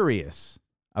 I'm curious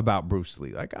about Bruce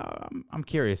Lee. Like, I'm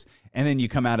curious. And then you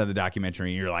come out of the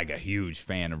documentary and you're like a huge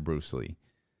fan of Bruce Lee.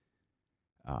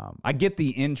 I get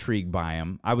the intrigue by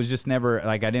him. I was just never,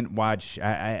 like, I didn't watch,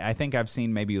 I think I've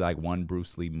seen maybe like one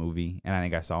Bruce Lee movie, and I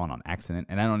think I saw it on accident,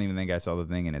 and I don't even think I saw the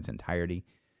thing in its entirety.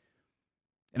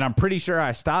 And I'm pretty sure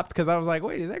I stopped because I was like,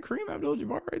 wait, is that Kareem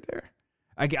Abdul-Jabbar right there?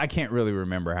 I can't really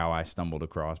remember how I stumbled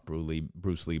across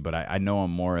Bruce Lee, but I know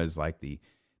him more as like the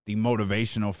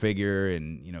motivational figure,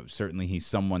 and, you know, certainly he's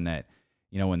someone that,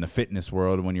 you know, in the fitness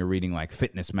world, when you're reading like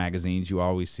fitness magazines, you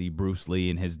always see Bruce Lee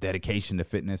and his dedication to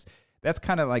fitness. That's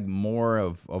kind of like more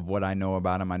of what I know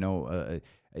about him. I know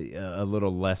a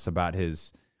little less about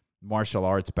his martial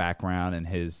arts background and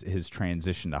his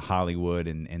transition to Hollywood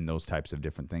and those types of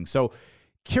different things. So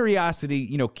curiosity,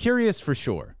 you know, curious for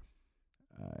sure.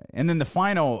 And then the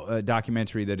final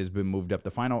documentary that has been moved up, the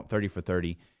final 30 for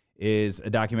 30, is a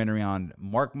documentary on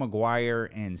Mark McGwire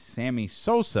and Sammy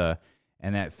Sosa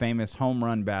and that famous home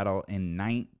run battle in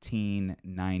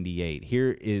 1998.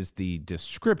 Here is the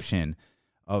description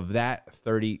of that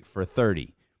 30 for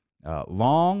 30.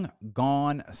 Long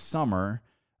Gone Summer,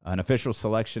 an official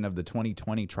selection of the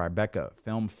 2020 Tribeca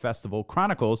Film Festival,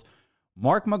 chronicles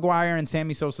Mark McGwire and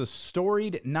Sammy Sosa's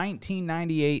storied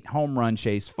 1998 home run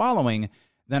chase following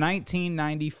the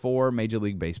 1994 Major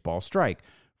League Baseball strike.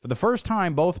 For the first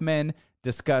time, both men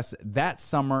discuss that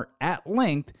summer at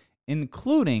length,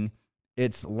 including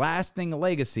its lasting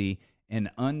legacy and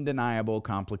undeniable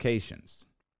complications.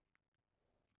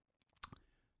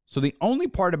 So the only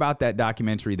part about that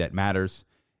documentary that matters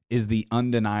is the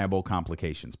undeniable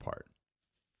complications part.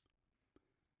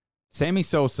 Sammy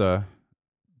Sosa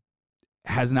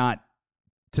has not,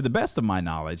 to the best of my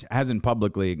knowledge, hasn't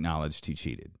publicly acknowledged he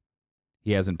cheated.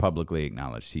 He hasn't publicly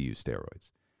acknowledged he used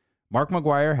steroids. Mark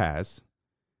McGwire has.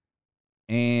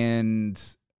 And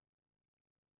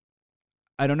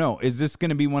I don't know. Is this going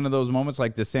to be one of those moments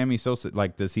like the Sammy Sosa,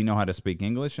 like, does he know how to speak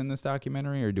English in this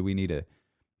documentary, or do we need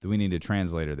a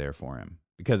translator there for him?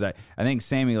 Because I think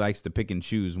Sammy likes to pick and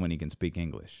choose when he can speak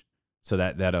English. So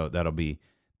that'll be,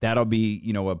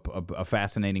 you know, a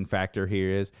fascinating factor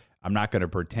here is I'm not going to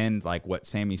pretend like what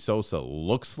Sammy Sosa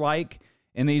looks like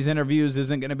in these interviews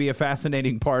isn't going to be a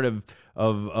fascinating part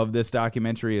of this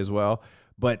documentary as well.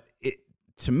 But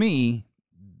to me,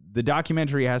 the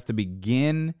documentary has to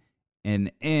begin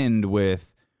and end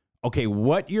with, okay,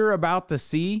 what you're about to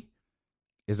see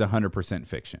is 100%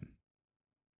 fiction.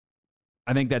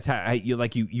 I think that's how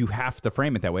you have to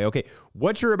frame it that way. Okay,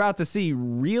 what you're about to see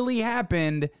really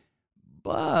happened,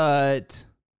 but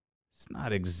it's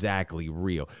not exactly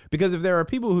real. Because if there are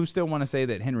people who still want to say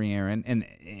that Henry Aaron,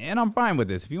 and I'm fine with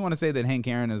this, if you want to say that Hank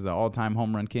Aaron is the all-time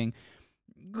home run king,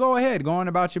 go ahead, go on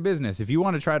about your business. If you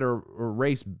want to try to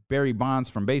erase Barry Bonds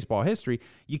from baseball history,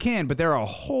 you can, but there are a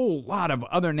whole lot of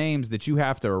other names that you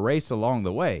have to erase along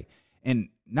the way. And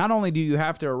not only do you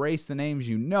have to erase the names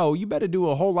you know, you better do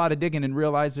a whole lot of digging and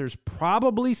realize there's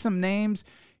probably some names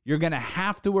you're going to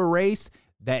have to erase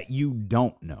that you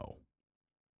don't know.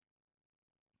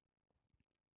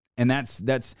 And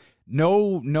that's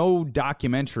no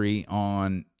documentary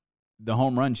on the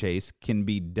home run chase can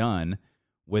be done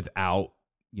without,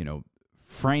 you know,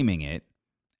 framing it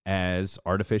as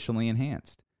artificially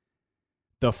enhanced.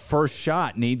 The first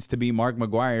shot needs to be Mark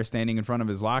McGwire standing in front of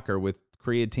his locker with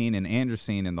creatine and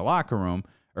androgen in the locker room,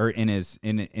 or in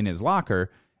his locker,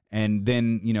 and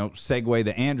then, you know, segue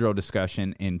the andro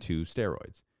discussion into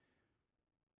steroids.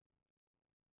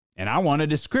 And I want a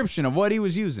description of what he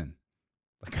was using.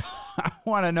 Like, I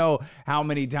want to know how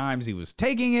many times he was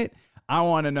taking it. I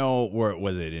want to know,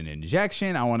 was it an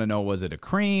injection? I want to know, was it a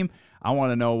cream? I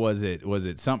want to know, was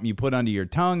it something you put under your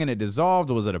tongue and it dissolved?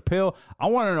 Was it a pill? I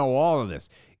want to know all of this.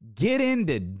 Get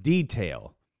into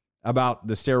detail about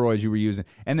the steroids you were using.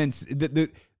 And then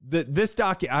this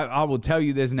doc, I will tell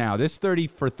you this now, this 30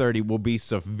 for 30 will be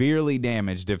severely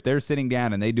damaged if they're sitting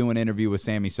down and they do an interview with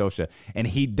Sammy Sosa and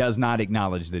he does not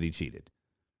acknowledge that he cheated.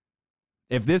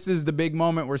 If this is the big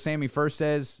moment where Sammy first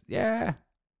says, yeah,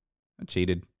 I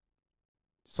cheated,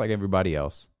 just like everybody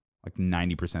else, like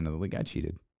 90% of the league, I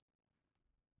cheated,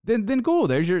 then cool.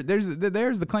 There's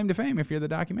the claim to fame. If you're the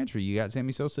documentary, you got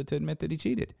Sammy Sosa to admit that he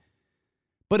cheated.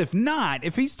 But if not,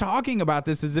 if he's talking about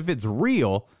this as if it's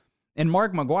real, and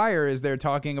Mark McGwire is there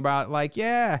talking about, like,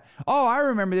 yeah, oh, I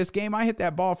remember this game. I hit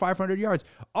that ball 500 yards.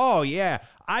 Oh, yeah,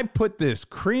 I put this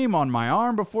cream on my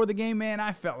arm before the game, man.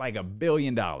 I felt like $1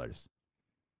 billion.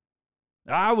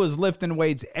 I was lifting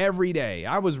weights every day.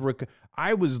 I was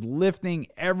lifting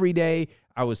every day.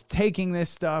 I was taking this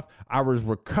stuff. I was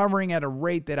recovering at a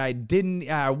rate that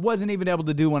I wasn't even able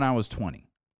to do when I was 20.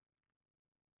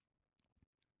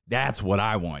 That's what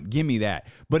I want. Give me that.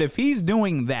 But if he's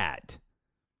doing that,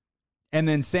 and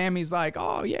then Sammy's like,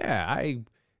 oh, yeah, I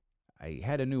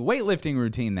had a new weightlifting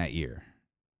routine that year,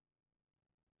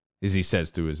 as he says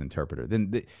through his interpreter,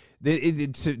 then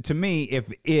to me,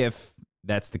 if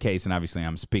that's the case, and obviously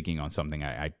I'm speaking on something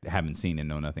I haven't seen and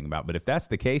know nothing about, but if that's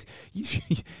the case,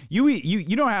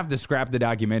 you don't have to scrap the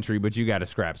documentary, but you got to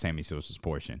scrap Sammy Sosa's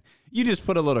portion. You just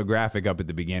put a little graphic up at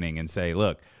the beginning and say,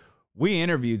 look, we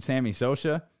interviewed Sammy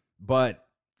Sosa, but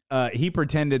he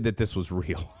pretended that this was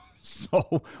real.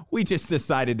 So we just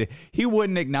decided he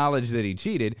wouldn't acknowledge that he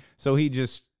cheated, so we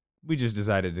just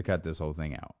decided to cut this whole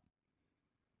thing out.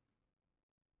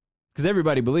 Because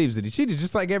everybody believes that he cheated,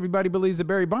 just like everybody believes that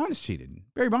Barry Bonds cheated.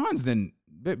 Barry Bonds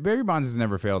has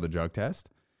never failed a drug test.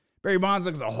 Barry Bonds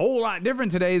looks a whole lot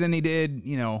different today than he did,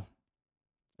 a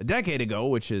decade ago,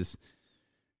 which is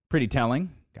pretty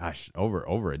telling. Gosh,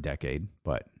 over a decade,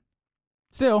 but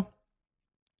still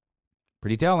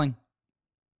pretty telling.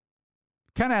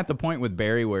 Kind of at the point with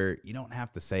Barry where you don't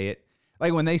have to say it.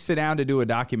 Like when they sit down to do a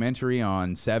documentary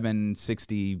on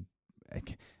 760,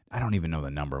 I don't even know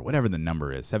the number, whatever the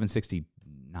number is,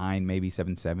 769, maybe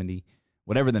 770,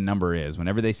 whatever the number is,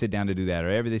 whenever they sit down to do that, or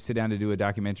whenever they sit down to do a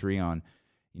documentary on,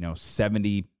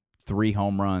 73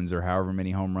 home runs or however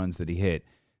many home runs that he hit,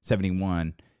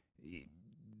 71,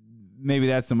 maybe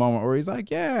that's the moment where he's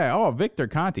like, yeah, oh, Victor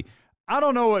Conti. I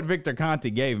don't know what Victor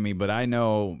Conti gave me, but I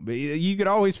know you could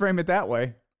always frame it that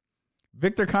way.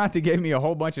 Victor Conti gave me a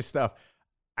whole bunch of stuff.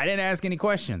 I didn't ask any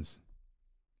questions.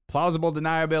 Plausible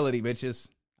deniability, bitches.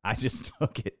 I just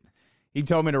took it. He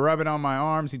told me to rub it on my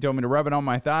arms. He told me to rub it on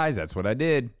my thighs. That's what I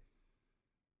did.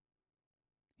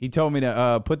 He told me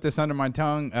to put this under my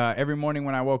tongue every morning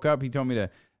when I woke up. He told me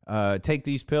to take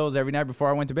these pills every night before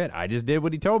I went to bed. I just did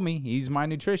what he told me. He's my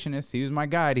nutritionist. He was my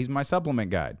guide. He's my supplement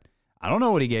guide. I don't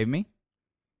know what he gave me.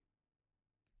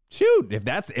 Shoot, if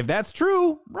that's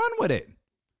true, run with it.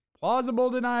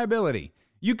 Plausible deniability.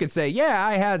 You could say, yeah,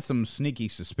 I had some sneaky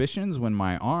suspicions when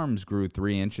my arms grew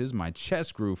 3 inches, my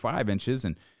chest grew 5 inches,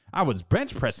 and I was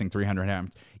bench pressing 300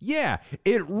 pounds. Yeah,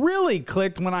 it really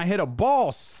clicked when I hit a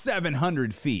ball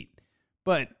 700 feet.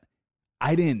 But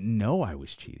I didn't know I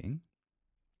was cheating.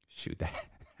 Shoot, that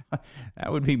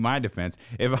would be my defense.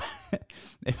 If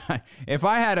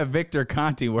I had a Victor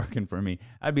Conti working for me,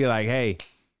 I'd be like, hey,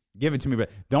 give it to me, but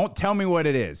don't tell me what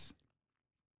it is.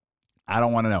 I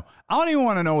don't want to know. I don't even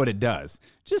want to know what it does.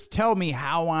 Just tell me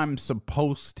how I'm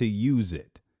supposed to use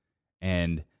it.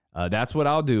 And that's what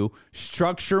I'll do.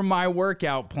 Structure my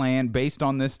workout plan based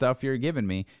on this stuff you're giving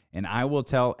me, and I will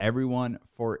tell everyone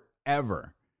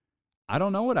forever. I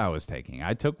don't know what I was taking.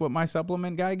 I took what my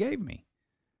supplement guy gave me.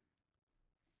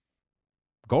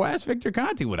 Go ask Victor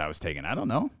Conti what I was taking. I don't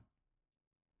know.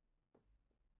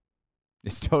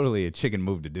 It's totally a chicken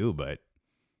move to do, but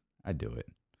I do it.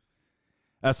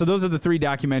 So those are the 3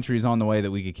 documentaries on the way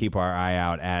that we could keep our eye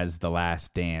out as The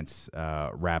Last Dance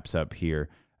wraps up here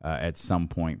at some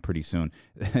point pretty soon.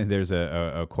 There's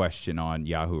a question on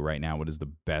Yahoo right now. What is the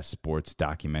best sports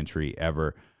documentary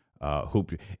ever?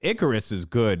 Icarus is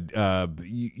good.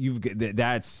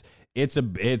 It's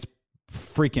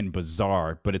freaking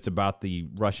bizarre, but it's about the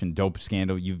Russian dope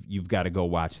scandal. You've got to go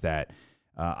watch that.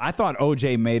 I thought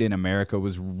OJ Made in America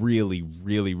was really,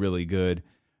 really, really good.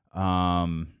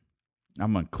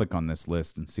 I'm gonna click on this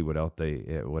list and see what else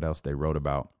they wrote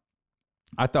about.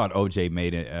 I thought OJ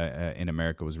Made in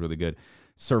America was really good.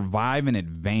 Survive and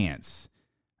Advance.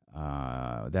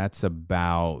 That's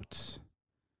about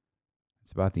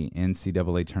the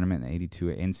NCAA tournament in '82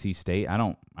 at NC State. I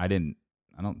don't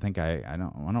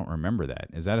remember that.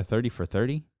 Is that a 30 for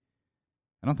 30?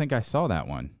 I don't think I saw that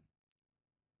one.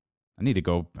 I need to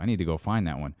go find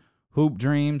that one. Hoop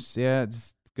Dreams, yeah,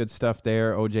 it's good stuff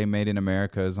there. OJ Made in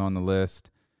America is on the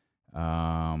list.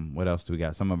 What else do we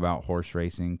got? Some about horse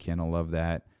racing. Ken will love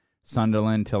that.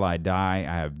 Sunderland Till I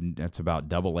Die. That's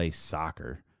about AA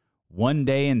soccer. One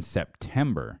Day in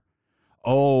September.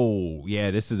 Oh,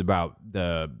 yeah, this is about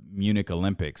the Munich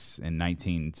Olympics in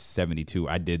 1972.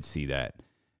 I did see that.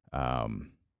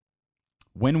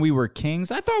 When We Were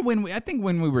Kings. I think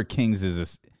When We Were Kings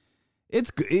is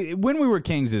When We Were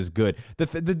Kings is good.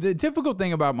 The difficult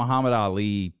thing about Muhammad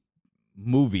Ali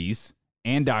movies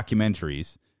and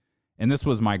documentaries, and this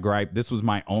was my gripe. This was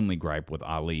my only gripe with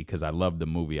Ali because I love the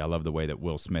movie. I love the way that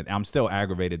Will Smith. I'm still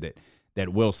aggravated that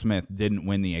Will Smith didn't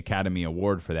win the Academy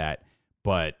Award for that,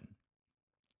 but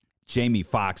Jamie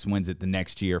Foxx wins it the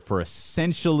next year for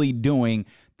essentially doing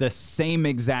the same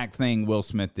exact thing Will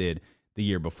Smith did the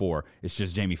year before. It's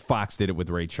just Jamie Foxx did it with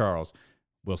Ray Charles.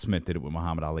 Will Smith did it with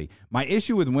Muhammad Ali. My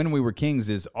issue with When We Were Kings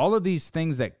is all of these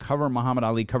things that cover Muhammad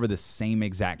Ali cover the same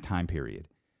exact time period.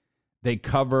 They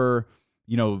cover,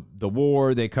 the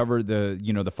war. They cover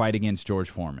the fight against George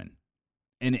Foreman.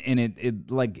 And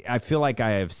it like, I feel like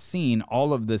I have seen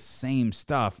all of the same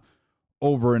stuff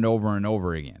over and over and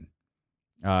over again.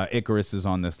 Icarus is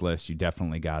on this list. You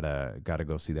definitely gotta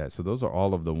go see that. So those are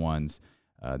all of the ones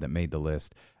that made the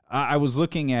list. I was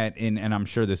looking at, and I'm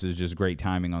sure this is just great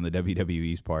timing on the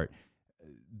WWE's part,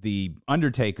 the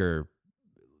Undertaker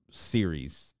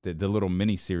series, the little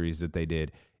mini-series that they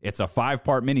did. It's a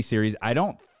 5-part mini-series. I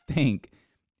don't think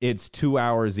it's 2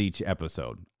 hours each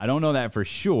episode. I don't know that for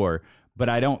sure, but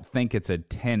I don't think it's a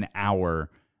 10-hour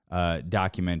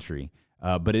documentary.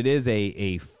 But it is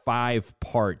a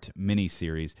 5-part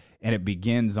mini-series, and it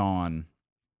begins on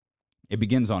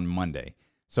Monday.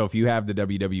 So if you have the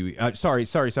WWE,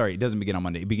 sorry, it doesn't begin on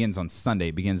Monday. It begins on Sunday.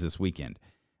 It begins this weekend.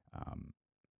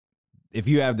 If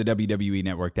you have the WWE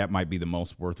network, that might be the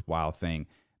most worthwhile thing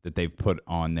that they've put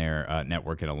on their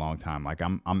network in a long time. Like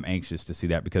I'm anxious to see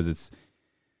that because it's,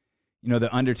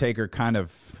 the Undertaker kind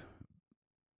of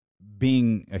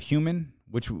being a human,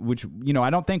 which I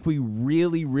don't think we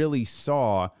really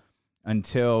saw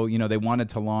until they wanted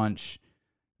to launch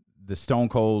the Stone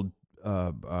Cold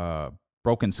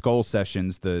Broken Skull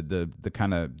sessions, the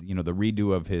kind of the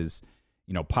redo of his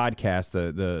podcast,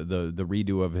 the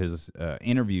redo of his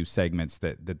interview segments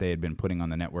that they had been putting on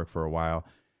the network for a while.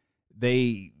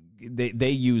 They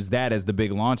use that as the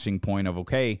big launching point of,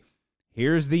 okay,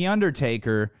 here's the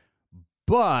Undertaker,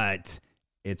 but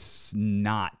it's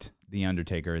not the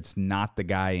Undertaker. It's not the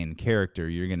guy in character.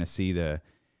 You're gonna see the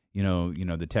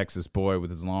the Texas boy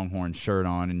with his Longhorn shirt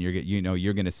on, and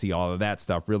you're gonna see all of that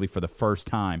stuff really for the first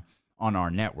time on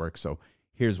our network. So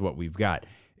here's what we've got.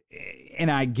 And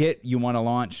I get you want to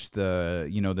launch the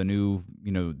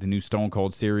new Stone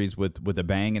Cold series with a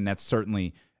bang, and that's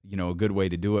certainly a good way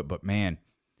to do it. But man,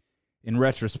 in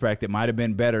retrospect, it might have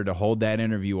been better to hold that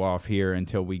interview off here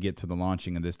until we get to the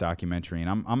launching of this documentary.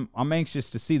 And I'm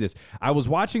anxious to see this. I was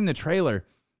watching the trailer,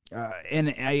 and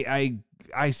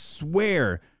I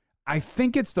swear, I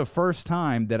think it's the first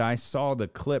time that I saw the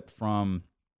clip from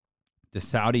the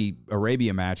Saudi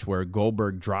Arabia match where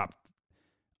Goldberg dropped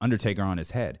Undertaker on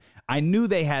his head. I knew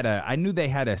they had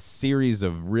a series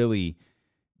of really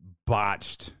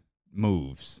botched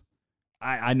moves.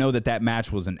 I know that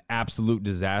match was an absolute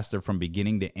disaster from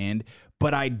beginning to end,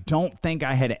 but I don't think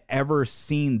I had ever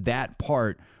seen that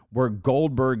part where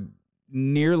Goldberg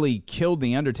nearly killed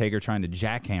the Undertaker trying to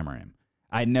jackhammer him.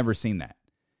 I'd never seen that.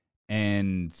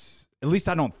 And at least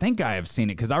I don't think I have seen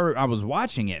it, because I was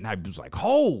watching it and I was like,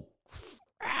 oh,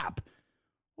 crap,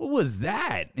 what was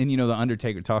that? And, the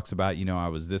Undertaker talks about, I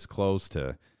was this close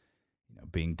to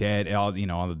being dead, all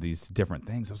of these different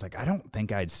things. I was like, I don't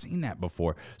think I'd seen that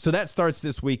before. So that starts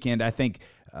this weekend. I think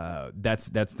that's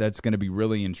going to be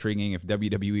really intriguing. If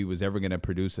WWE was ever going to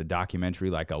produce a documentary,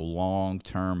 like a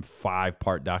long-term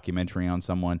 5-part documentary on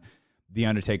someone, The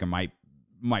Undertaker might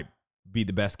be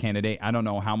the best candidate. I don't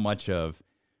know how much of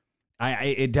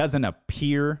it doesn't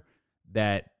appear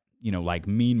that like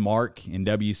Mean Mark in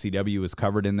WCW is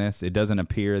covered in this. It doesn't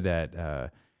appear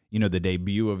that, the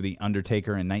debut of The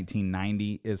Undertaker in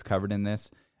 1990 is covered in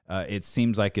this. It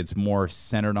seems like it's more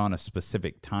centered on a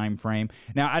specific time frame.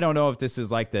 Now, I don't know if this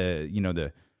is like the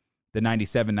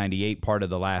 97, 98 part of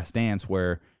The Last Dance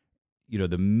where,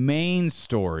 the main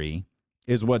story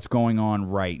is what's going on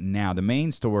right now. The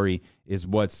main story is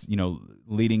what's,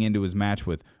 leading into his match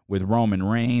with Roman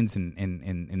Reigns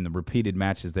and the repeated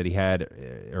matches that he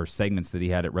had or segments that he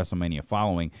had at WrestleMania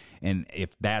following. And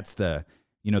if that's the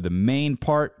main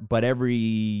part, but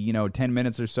every, 10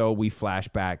 minutes or so, we flash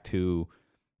back to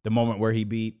the moment where he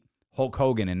beat Hulk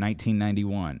Hogan in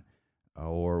 1991.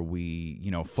 Or we,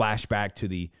 flash back to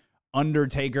the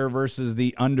Undertaker versus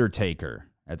the Undertaker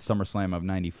at SummerSlam of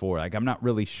 94. Like, I'm not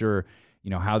really sure,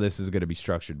 how this is going to be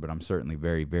structured, but I'm certainly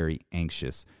very, very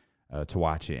anxious to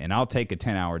watch it. And I'll take a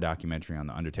 10-hour documentary on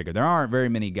The Undertaker. There aren't very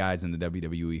many guys in the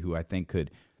WWE who I think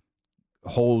could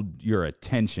hold your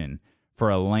attention for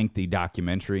a lengthy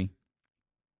documentary.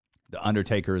 The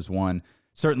Undertaker is one.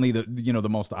 Certainly the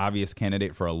most obvious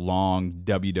candidate for a long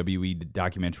WWE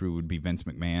documentary would be Vince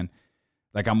McMahon.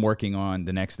 Like, I'm working on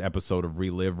the next episode of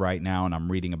Relive right now, and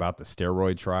I'm reading about the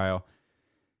steroid trial.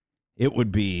 It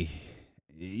would be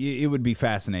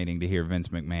fascinating to hear Vince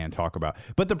McMahon talk about.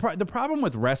 But the problem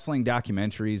with wrestling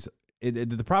documentaries,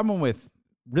 the problem with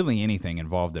really anything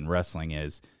involved in wrestling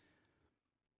is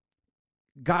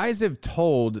guys have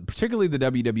told, particularly the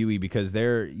WWE, because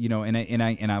they're, and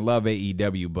I love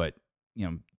AEW, but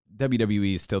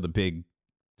WWE is still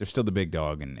they're still the big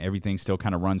dog, and everything still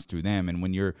kind of runs through them. And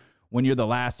when you're the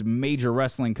last major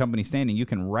wrestling company standing, you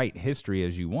can write history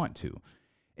as you want to.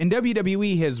 And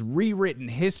WWE has rewritten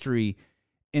history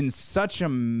in such a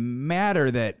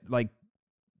matter that, like,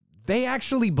 they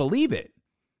actually believe it.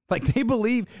 Like, they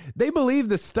believe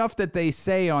the stuff that they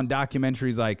say on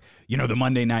documentaries like, the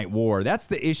Monday Night War. That's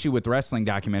the issue with wrestling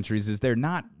documentaries, is they're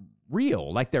not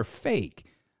real. Like, they're fake.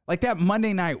 Like, that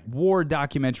Monday Night War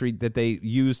documentary that they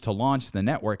used to help launch the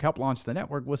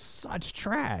network, was such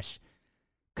trash.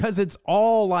 Because it's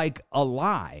all like a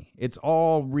lie. It's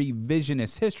all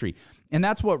revisionist history. And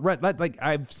that's what, like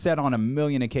I've said on a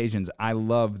million occasions, I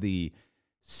love the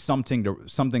something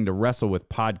to wrestle with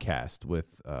podcast with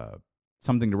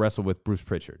Something to Wrestle with Bruce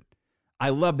Pritchard. I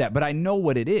love that, but I know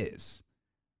what it is.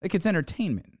 Like, it's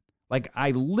entertainment. Like,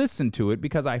 I listen to it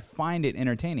because I find it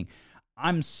entertaining.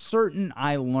 I'm certain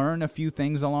I learn a few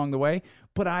things along the way,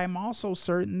 but I'm also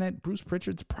certain that Bruce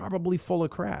Pritchard's probably full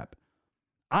of crap.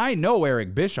 I know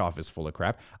Eric Bischoff is full of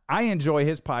crap. I enjoy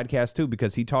his podcast too,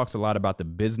 because he talks a lot about the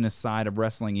business side of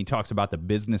wrestling. He talks about the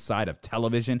business side of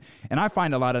television, and I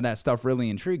find a lot of that stuff really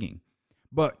intriguing.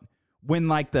 But when,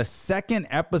 like, the second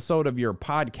episode of your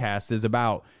podcast is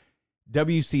about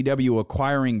WCW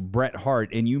acquiring Bret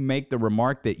Hart, and you make the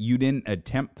remark that you didn't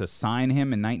attempt to sign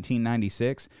him in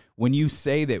 1996, when you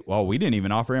say that, well, we didn't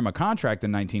even offer him a contract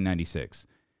in 1996,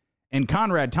 and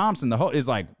Conrad Thompson, is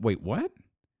like, wait, what?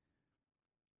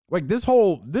 Like, this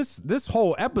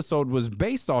whole episode was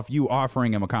based off you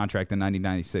offering him a contract in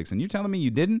 1996, and you're telling me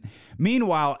you didn't?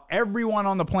 Meanwhile, everyone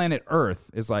on the planet Earth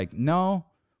is like, no,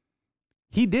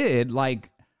 he did. Like,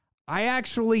 I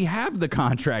actually have the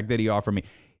contract that he offered me.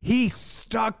 He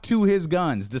stuck to his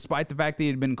guns, despite the fact that he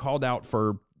had been called out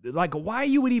for, like, why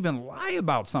you would even lie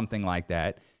about something like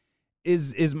that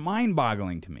is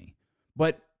mind-boggling to me.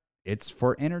 But it's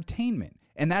for entertainment.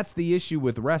 And that's the issue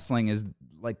with wrestling, is,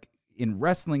 like, in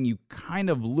wrestling, you kind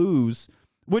of lose,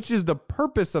 which is the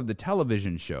purpose of the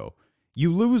television show.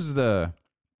 You lose the,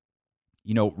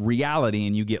 reality,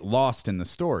 and you get lost in the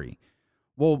story.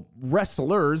 Well,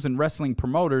 wrestlers and wrestling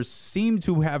promoters seem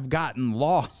to have gotten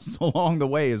lost along the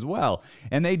way as well.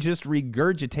 And they just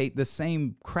regurgitate the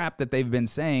same crap that they've been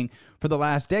saying for the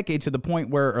last decade,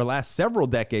 or last several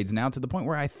decades now, to the point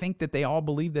where I think that they all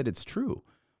believe that it's true.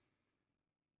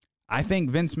 I think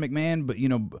Vince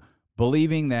McMahon,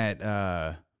 believing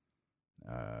that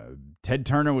Ted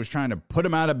Turner was trying to put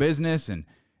him out of business, and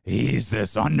he's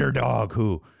this underdog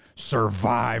who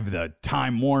survive the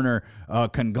Time Warner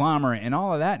conglomerate and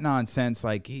all of that nonsense.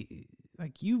 Like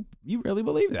you really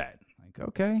believe that? Like,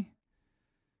 okay,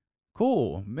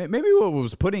 cool. Maybe what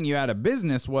was putting you out of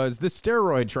business was the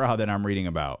steroid trial that I'm reading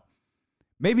about.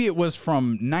 Maybe it was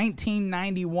from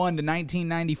 1991 to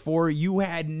 1994. You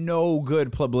had no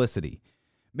good publicity.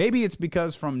 Maybe it's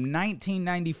because from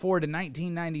 1994 to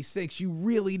 1996, you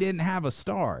really didn't have a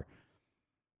star.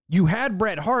 You had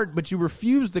Bret Hart, but you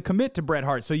refused to commit to Bret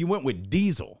Hart, so you went with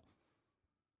Diesel.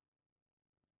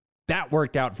 That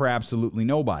worked out for absolutely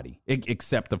nobody,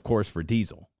 except, of course, for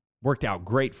Diesel. Worked out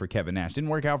great for Kevin Nash. Didn't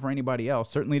work out for anybody else.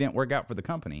 Certainly didn't work out for the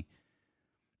company.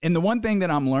 And the one thing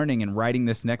that I'm learning in writing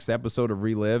this next episode of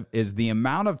Relive is the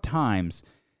amount of times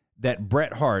that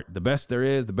Bret Hart, the best there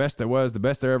is, the best there was, the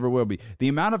best there ever will be, the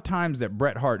amount of times that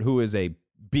Bret Hart, who is a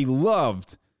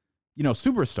beloved,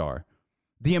 superstar,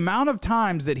 the amount of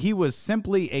times that he was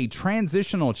simply a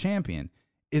transitional champion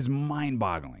is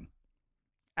mind-boggling.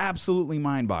 Absolutely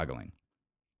mind-boggling.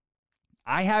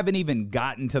 I haven't even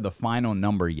gotten to the final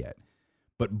number yet,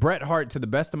 but Bret Hart, to the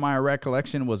best of my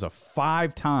recollection, was a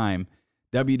 5-time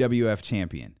WWF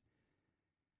champion.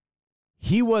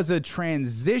 He was a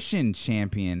transition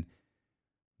champion,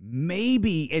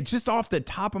 maybe, just off the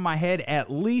top of my head,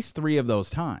 at least 3 of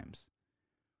those times.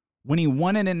 When he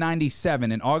won it in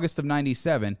 97, in August of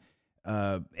 97,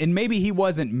 and maybe he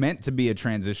wasn't meant to be a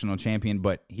transitional champion,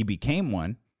 but he became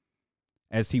one,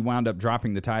 as he wound up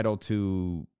dropping the title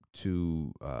to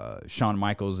Shawn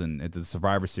Michaels and at the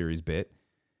Survivor Series bit.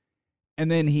 And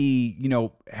then he,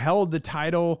 held the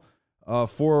title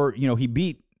for, he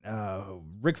beat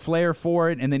Ric Flair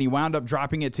for it, and then he wound up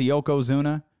dropping it to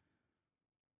Yokozuna.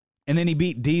 And then he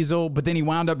beat Diesel, but then he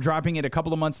wound up dropping it a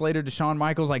couple of months later to Shawn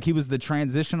Michaels. Like, he was the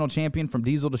transitional champion from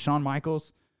Diesel to Shawn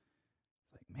Michaels.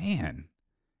 Like, man.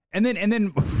 And then and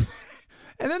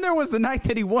then there was the night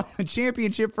that he won the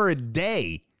championship for a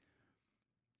day.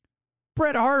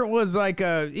 Bret Hart was like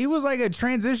a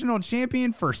transitional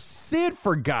champion for Sid,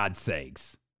 for God's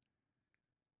sakes.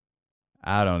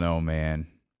 I don't know, man.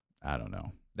 I don't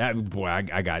know. I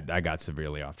got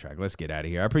severely off track. Let's get out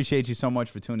of here. I appreciate you so much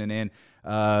for tuning in.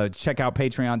 Check out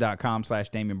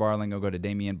patreon.com/Damian Barling, or go to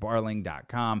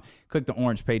DamianBarling.com. Click the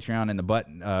orange Patreon in the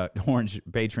button, orange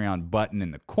Patreon button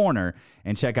in the corner,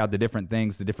 and check out the different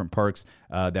things, the different perks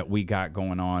that we got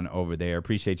going on over there.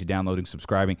 Appreciate you downloading,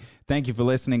 subscribing. Thank you for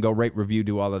listening. Go rate, review,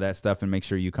 do all of that stuff, and make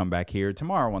sure you come back here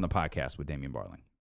tomorrow on the podcast with Damian Barling.